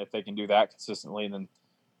 and if they can do that consistently, then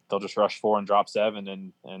they'll just rush 4 and drop 7,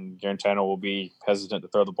 and Garantano will be hesitant to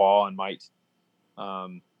throw the ball and might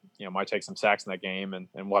take some sacks in that game, and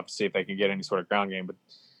we'll have to see if they can get any sort of ground game.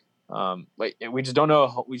 But we just don't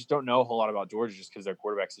know. We just don't know a whole lot about Georgia just because their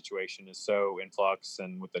quarterback situation is so in flux,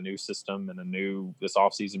 and with the new system and this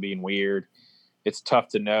offseason being weird, it's tough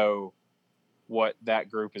to know what that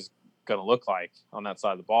group is going to look like on that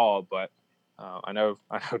side of the ball. But I know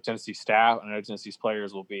Tennessee staff, I know Tennessee's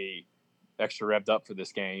players will be extra revved up for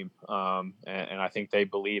this game, and I think they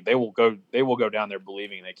believe they will go down there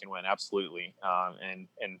believing they can win, absolutely. And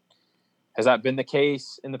has that been the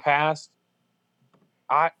case in the past?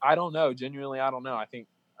 I don't know. Genuinely, I don't know. I think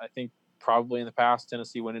probably in the past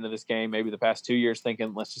Tennessee went into this game, maybe the past 2 years,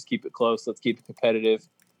 thinking let's just keep it close, let's keep it competitive,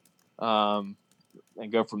 and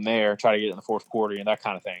go from there. Try to get it in the fourth quarter and that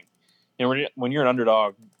kind of thing. When you're an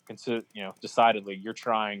underdog, decidedly you're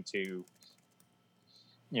trying to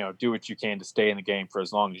do what you can to stay in the game for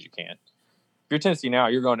as long as you can. If you're Tennessee now,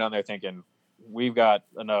 you're going down there thinking we've got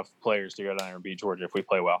enough players to go down there and beat Georgia if we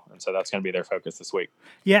play well. And so that's going to be their focus this week.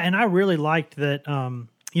 Yeah, and I really liked that,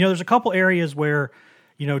 there's a couple areas where,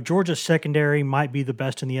 Georgia's secondary might be the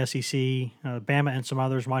best in the SEC. Bama and some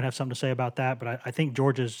others might have something to say about that, but I think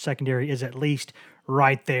Georgia's secondary is at least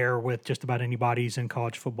right there with just about anybody's in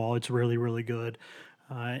college football. It's really, really good.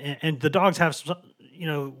 And the Dogs have some,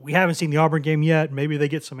 we haven't seen the Auburn game yet. Maybe they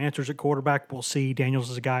get some answers at quarterback. We'll see.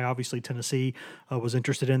 Daniels is a guy, obviously Tennessee was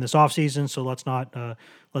interested in this offseason, so let's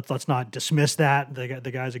not dismiss that.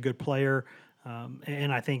 The guy's a good player,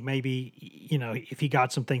 and I think maybe if he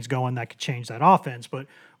got some things going, that could change that offense. But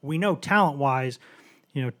we know talent-wise,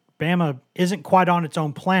 Bama isn't quite on its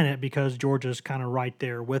own planet because Georgia's kind of right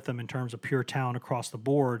there with them in terms of pure talent across the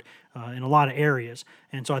board in a lot of areas.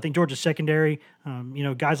 And so I think Georgia's secondary,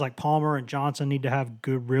 guys like Palmer and Johnson need to have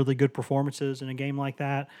really good performances in a game like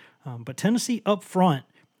that. But Tennessee up front,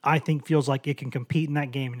 I think, feels like it can compete in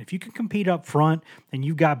that game. And if you can compete up front and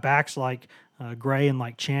you've got backs like Gray and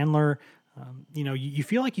like Chandler, you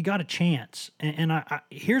feel like you got a chance. And I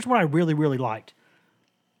here's what I really, really liked.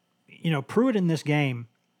 Pruitt in this game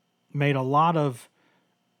made a lot of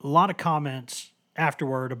comments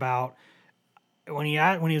afterward about when he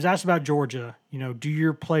was asked about Georgia, do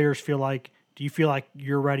your players do you feel like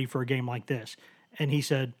you're ready for a game like this? And he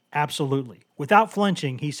said, absolutely. Without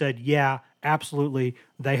flinching, he said, yeah, absolutely.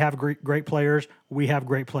 They have great players. We have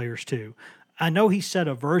great players too. I know he said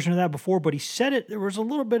a version of that before, but he said it, there was a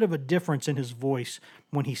little bit of a difference in his voice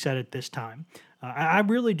when he said it this time. I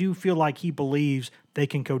really do feel like he believes they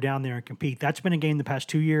can go down there and compete. That's been a game the past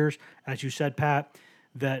 2 years, as you said, Pat,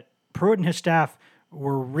 that Pruitt and his staff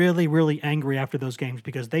were really, really angry after those games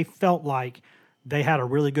because they felt like they had a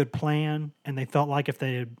really good plan, and they felt like if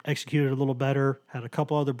they had executed a little better, had a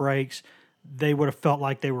couple other breaks, they would have felt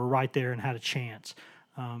like they were right there and had a chance.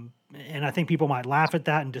 And I think people might laugh at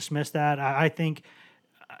that and dismiss that. I think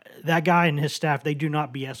that guy and his staff, they do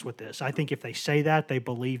not BS with this. I think if they say that, they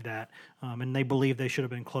believe that, and they believe they should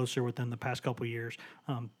have been closer within the past couple of years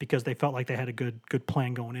because they felt like they had a good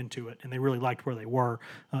plan going into it, and they really liked where they were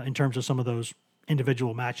in terms of some of those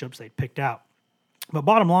individual matchups they picked out. But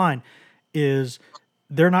bottom line is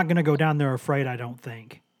they're not going to go down there afraid, I don't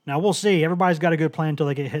think. Now, we'll see. Everybody's got a good plan until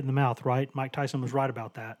they get hit in the mouth, right? Mike Tyson was right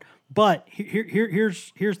about that. But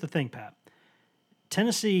here's the thing, Pat.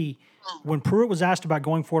 Tennessee, when Pruitt was asked about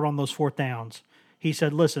going for it on those fourth downs, he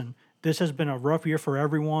said, listen, this has been a rough year for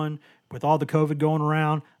everyone with all the COVID going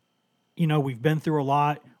around. We've been through a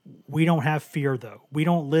lot. We don't have fear, though. We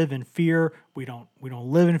don't live in fear. We don't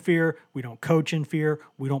live in fear. We don't coach in fear.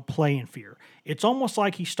 We don't play in fear. It's almost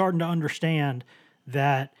like he's starting to understand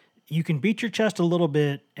that you can beat your chest a little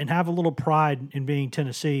bit and have a little pride in being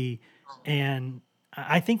Tennessee, and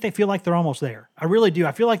I think they feel like they're almost there. I really do.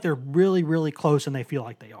 I feel like they're really, really close, and they feel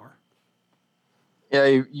like they are.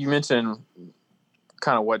 Yeah, you mentioned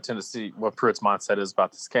kind of what Pruitt's mindset is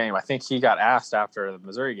about this game. I think he got asked after the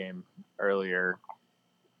Missouri game earlier,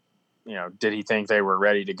 did he think they were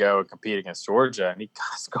ready to go and compete against Georgia? And he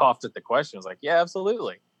scoffed at the question. He was like, yeah,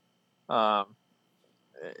 absolutely.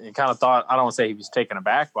 He kind of thought, I don't want to say he was taken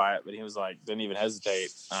aback by it, but he was like, didn't even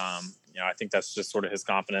hesitate. I think that's just sort of his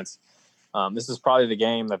confidence. This is probably the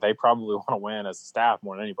game that they probably want to win as a staff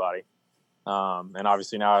more than anybody. And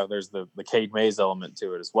obviously now there's the Cade Mays element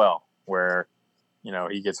to it as well, where,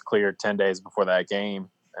 he gets cleared 10 days before that game.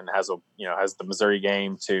 has the Missouri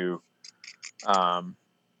game to kind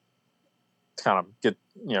of get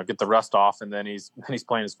the rust off, and then he's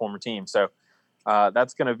playing his former team. So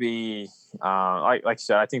that's going to be like you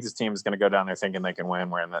said. I think this team is going to go down there thinking they can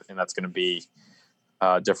win, and that's going to be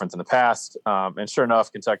different than the past. And sure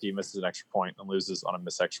enough, Kentucky misses an extra point and loses on a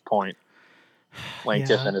missed extra point. Lane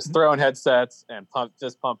Kiffin is throwing headsets and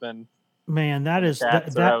fist pumping. Man, that is that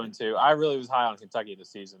 0-2. I really was high on Kentucky this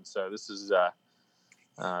season, so this is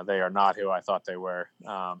they are not who I thought they were.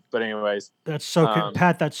 But anyways, that's so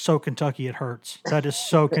Pat. That's so Kentucky. It hurts. That is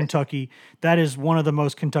so Kentucky. That is one of the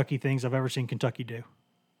most Kentucky things I've ever seen Kentucky do.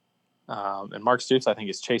 And Mark Stoops, I think,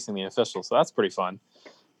 is chasing the official, so that's pretty fun.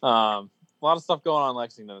 A lot of stuff going on in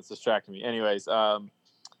Lexington that's distracting me. Anyways, I'm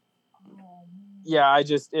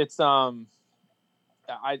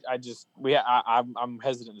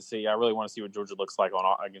hesitant to see. I really want to see what Georgia looks like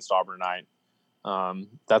against Auburn tonight.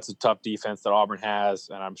 That's a tough defense that Auburn has,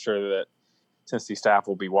 and I'm sure that Tennessee staff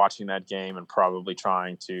will be watching that game and probably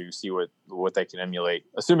trying to see what they can emulate,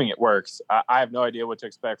 assuming it works. I have no idea what to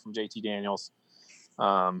expect from JT Daniels,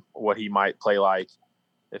 what he might play like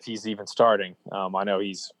if he's even starting. I know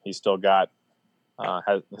he's still got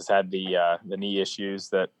has had the knee issues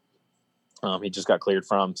that he just got cleared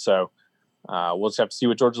from. So we'll just have to see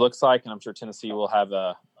what Georgia looks like, and I'm sure Tennessee will have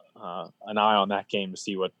an eye on that game to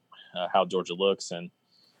see how Georgia looks and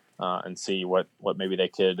see what maybe they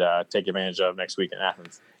could take advantage of next week in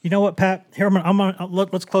Athens. You know what, Pat? Here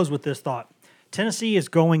let's close with this thought. Tennessee is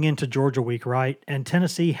going into Georgia week, right? And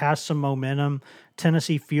Tennessee has some momentum.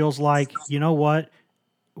 Tennessee feels like, you know what,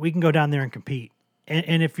 we can go down there and compete.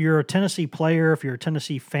 And if you're a Tennessee player, if you're a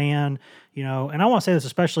Tennessee fan, and I want to say this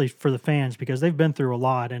especially for the fans because they've been through a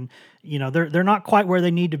lot, and they're not quite where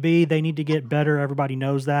they need to be. They need to get better. Everybody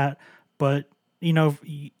knows that. But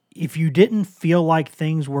if you didn't feel like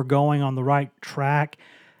things were going on the right track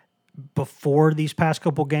before these past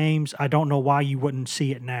couple games, I don't know why you wouldn't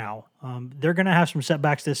see it now. They're going to have some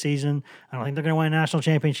setbacks this season. I don't think they're going to win a national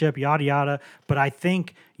championship, yada, yada. But I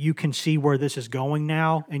think you can see where this is going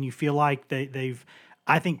now, and you feel like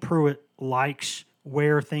I think Pruitt likes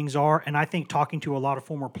where things are, and I think talking to a lot of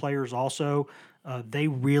former players also, they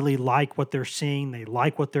really like what they're seeing. They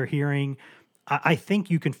like what they're hearing. I think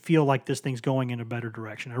you can feel like this thing's going in a better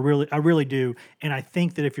direction. I really do. And I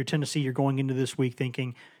think that if you're Tennessee, you're going into this week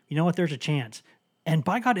thinking, you know what, there's a chance. And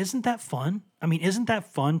by God, isn't that fun? I mean, isn't that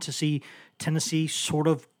fun to see Tennessee sort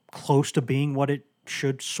of close to being what it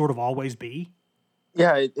should sort of always be?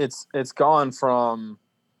 Yeah, it's gone from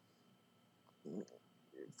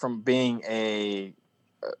being a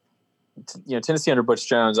Tennessee under Butch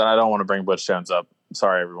Jones, and I don't want to bring Butch Jones up.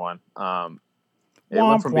 Sorry, everyone. It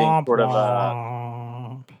went from being sort of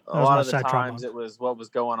a lot of the times it was what was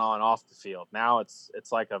going on off the field. Now it's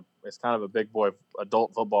kind of a big boy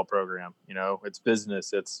adult football program. It's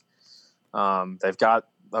business. It's they've got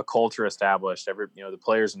a culture established. The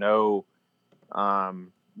players know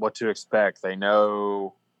what to expect. They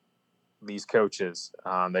know these coaches.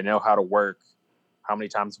 They know how to work. How many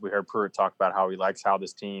times have we heard Pruitt talk about how he likes how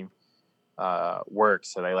this team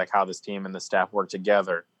works? So they like how this team and the staff work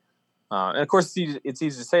together. And of course, it's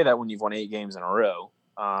easy to say that when you've won 8 games in a row.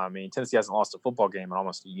 Tennessee hasn't lost a football game in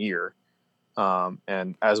almost a year.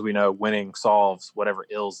 And as we know, winning solves whatever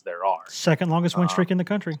ills there are. Second longest win streak in the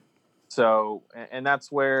country. So, and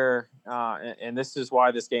that's where, and this is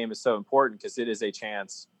why this game is so important, because it is a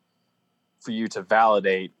chance for you to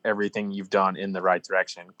validate everything you've done in the right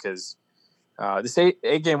direction. Because this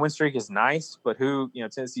 8-game win streak is nice, but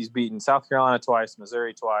Tennessee's beaten South Carolina twice,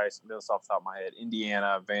 Missouri twice, off the top of my head,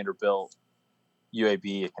 Indiana, Vanderbilt,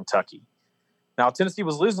 UAB, and Kentucky. Now, Tennessee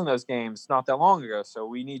was losing those games not that long ago, so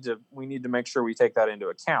we need to make sure we take that into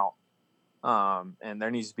account. And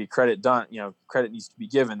there needs to be credit needs to be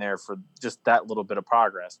given there for just that little bit of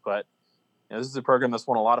progress. But this is a program that's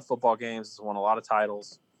won a lot of football games, it's won a lot of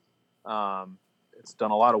titles, it's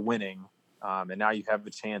done a lot of winning. And now you have the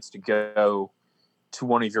chance to go to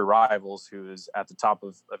one of your rivals who is at the top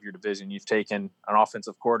of your division. You've taken an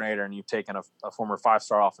offensive coordinator and you've taken a former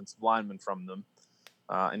 5-star offensive lineman from them.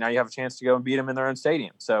 And now you have a chance to go and beat them in their own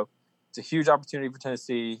stadium. So it's a huge opportunity for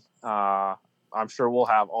Tennessee. I'm sure we'll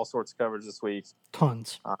have all sorts of coverage this week.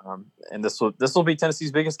 Tons. And this will be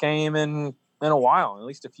Tennessee's biggest game in a while, at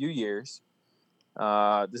least a few years.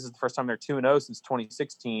 This is the first time they're 2-0 since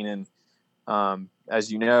 2016. And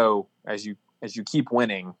as you know, as you keep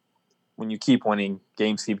winning, when you keep winning,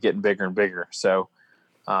 games keep getting bigger and bigger. So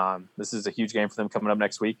this is a huge game for them coming up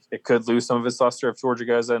next week. It could lose some of its luster if Georgia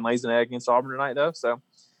goes and lays an egg against Auburn tonight, though. So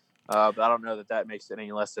But I don't know that makes it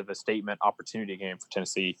any less of a statement opportunity game for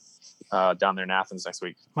Tennessee down there in Athens next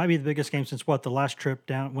week. Might be the biggest game since the last trip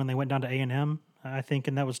down when they went down to A&M, I think,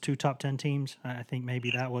 and that was 2 top 10 teams. I think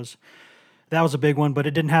maybe that was a big one, but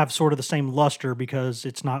it didn't have sort of the same luster because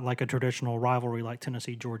it's not like a traditional rivalry like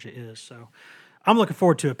Tennessee-Georgia is. So I'm looking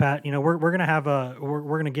forward to it, Pat. We're gonna have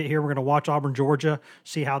we're gonna get here. We're gonna watch Auburn, Georgia,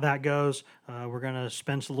 see how that goes. We're gonna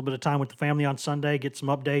spend a little bit of time with the family on Sunday, get some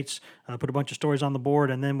updates, put a bunch of stories on the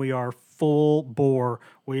board, and then we are full bore.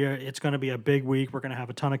 It's going to be a big week. We're going to have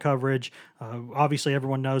a ton of coverage. Obviously,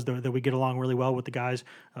 everyone knows that we get along really well with the guys.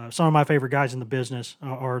 Some of my favorite guys in the business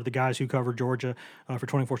are the guys who cover Georgia for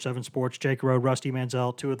 24/7 Sports. Jake Rowe, Rusty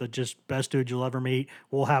Manziel, 2 of the just best dudes you'll ever meet.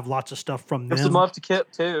 We'll have lots of stuff from them. Give some love to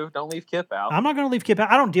Kip too. Don't leave Kip out. I'm not going to leave Kip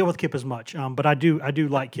out. I don't deal with Kip as much, but I do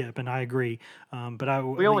like Kip, and I agree.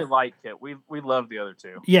 We only like Kip. We love the other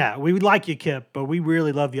 2. Yeah, we would like you, Kip, but we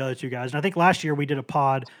really love the other 2 guys. And I think last year we did a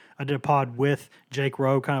pod. I did a pod with Jake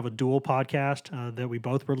Rowe, kind of a dual podcast that we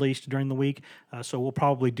both released during the week. So we'll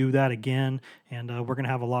probably do that again, and we're going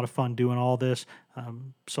to have a lot of fun doing all this.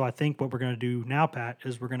 So I think what we're going to do now, Pat,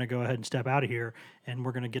 is we're going to go ahead and step out of here, and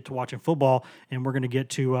we're going to get to watching football, and we're going to get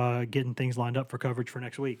to getting things lined up for coverage for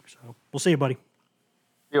next week. So we'll see you, buddy. See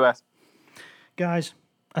you, Wes. Guys,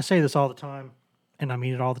 I say this all the time, and I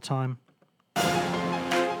mean it all the time.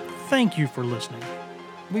 Thank you for listening.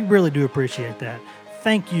 We really do appreciate that.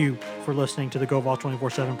 Thank you for listening to the Go Vols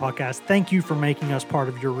 24/7 podcast. Thank you for making us part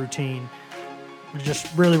of your routine. We're just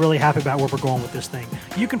really, really happy about where we're going with this thing.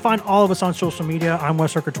 You can find all of us on social media. I'm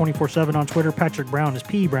Wes Erker 24/7 on Twitter. Patrick Brown is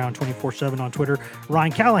P Brown 24/7 on Twitter.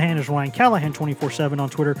 Ryan Callahan is Ryan Callahan 24/7 on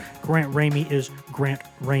Twitter. Grant Ramey is Grant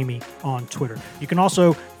Ramey on Twitter. You can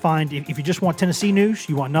also find, if you just want Tennessee news,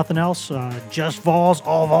 you want nothing else, just Vols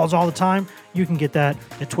all the time, you can get that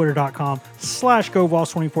at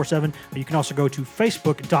twitter.com/GoVols247. You can also go to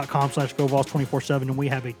facebook.com/GoVols247, and we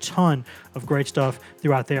have a ton of great stuff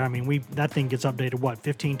throughout there. I mean, that thing gets updated,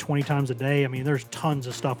 15, 20 times a day? I mean, there's tons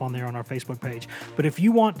of stuff on there on our Facebook page. But if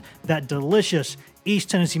you want that delicious East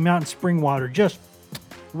Tennessee Mountain spring water, just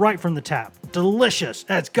right from the tap, delicious,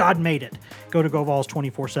 as God made it, go to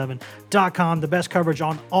GoVols247.com. The best coverage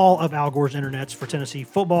on all of Al Gore's internets for Tennessee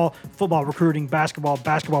football recruiting, basketball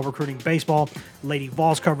recruiting, baseball, Lady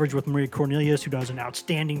Vols coverage with Maria Cornelius, who does an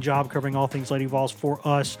outstanding job covering all things Lady Vols for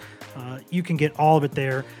us. You can get all of it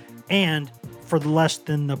there, and for less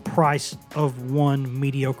than the price of one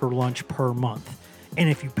mediocre lunch per month. And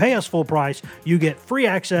if you pay us full price, you get free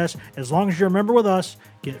access. As long as you're a member with us,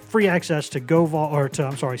 get free access to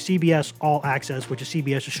CBS All Access, which is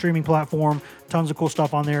CBS's streaming platform. Tons of cool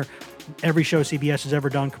stuff on there. Every show CBS has ever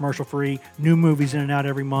done commercial free. New movies in and out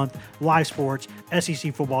every month. Live sports,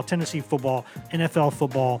 SEC football, Tennessee football, NFL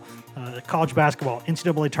football, college basketball,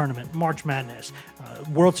 NCAA tournament, March Madness,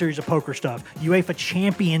 World Series of Poker stuff, UEFA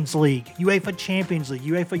Champions League,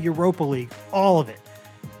 UEFA Europa League, all of it.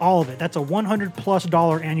 That's a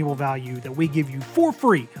 $100+ annual value that we give you for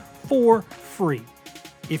free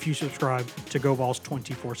if you subscribe to Go Vols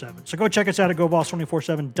 24/7. So go check us out at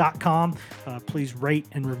GoVols247.com. Please rate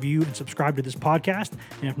and review and subscribe to this podcast.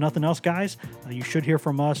 And if nothing else, guys, you should hear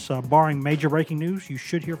from us, barring major breaking news, you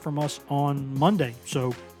should hear from us on Monday.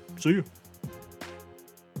 So see you.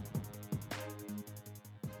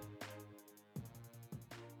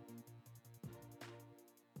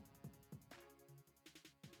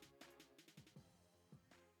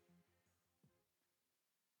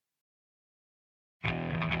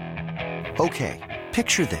 Okay,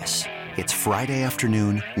 picture this. It's Friday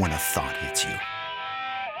afternoon when a thought hits you.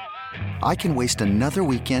 I can waste another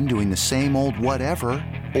weekend doing the same old whatever,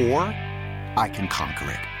 or I can conquer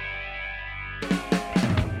it.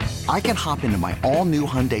 I can hop into my all-new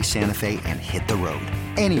Hyundai Santa Fe and hit the road.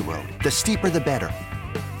 Any road. The steeper, the better.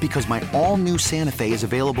 Because my all-new Santa Fe is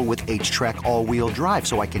available with H-Track all-wheel drive,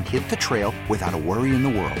 so I can hit the trail without a worry in the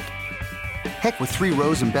world. Heck, with 3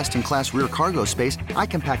 rows and best-in-class rear cargo space, I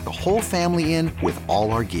can pack the whole family in with all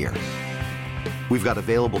our gear. We've got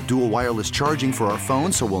available dual wireless charging for our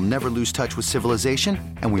phones, so we'll never lose touch with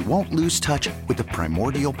civilization, and we won't lose touch with the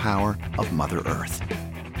primordial power of Mother Earth.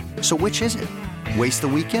 So which is it? Waste the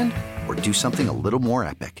weekend or do something a little more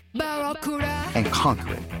epic? And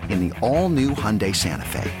conquer it in the all-new Hyundai Santa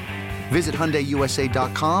Fe. Visit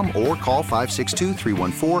HyundaiUSA.com or call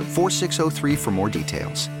 562-314-4603 for more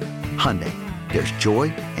details. Hyundai, there's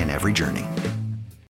joy in every journey.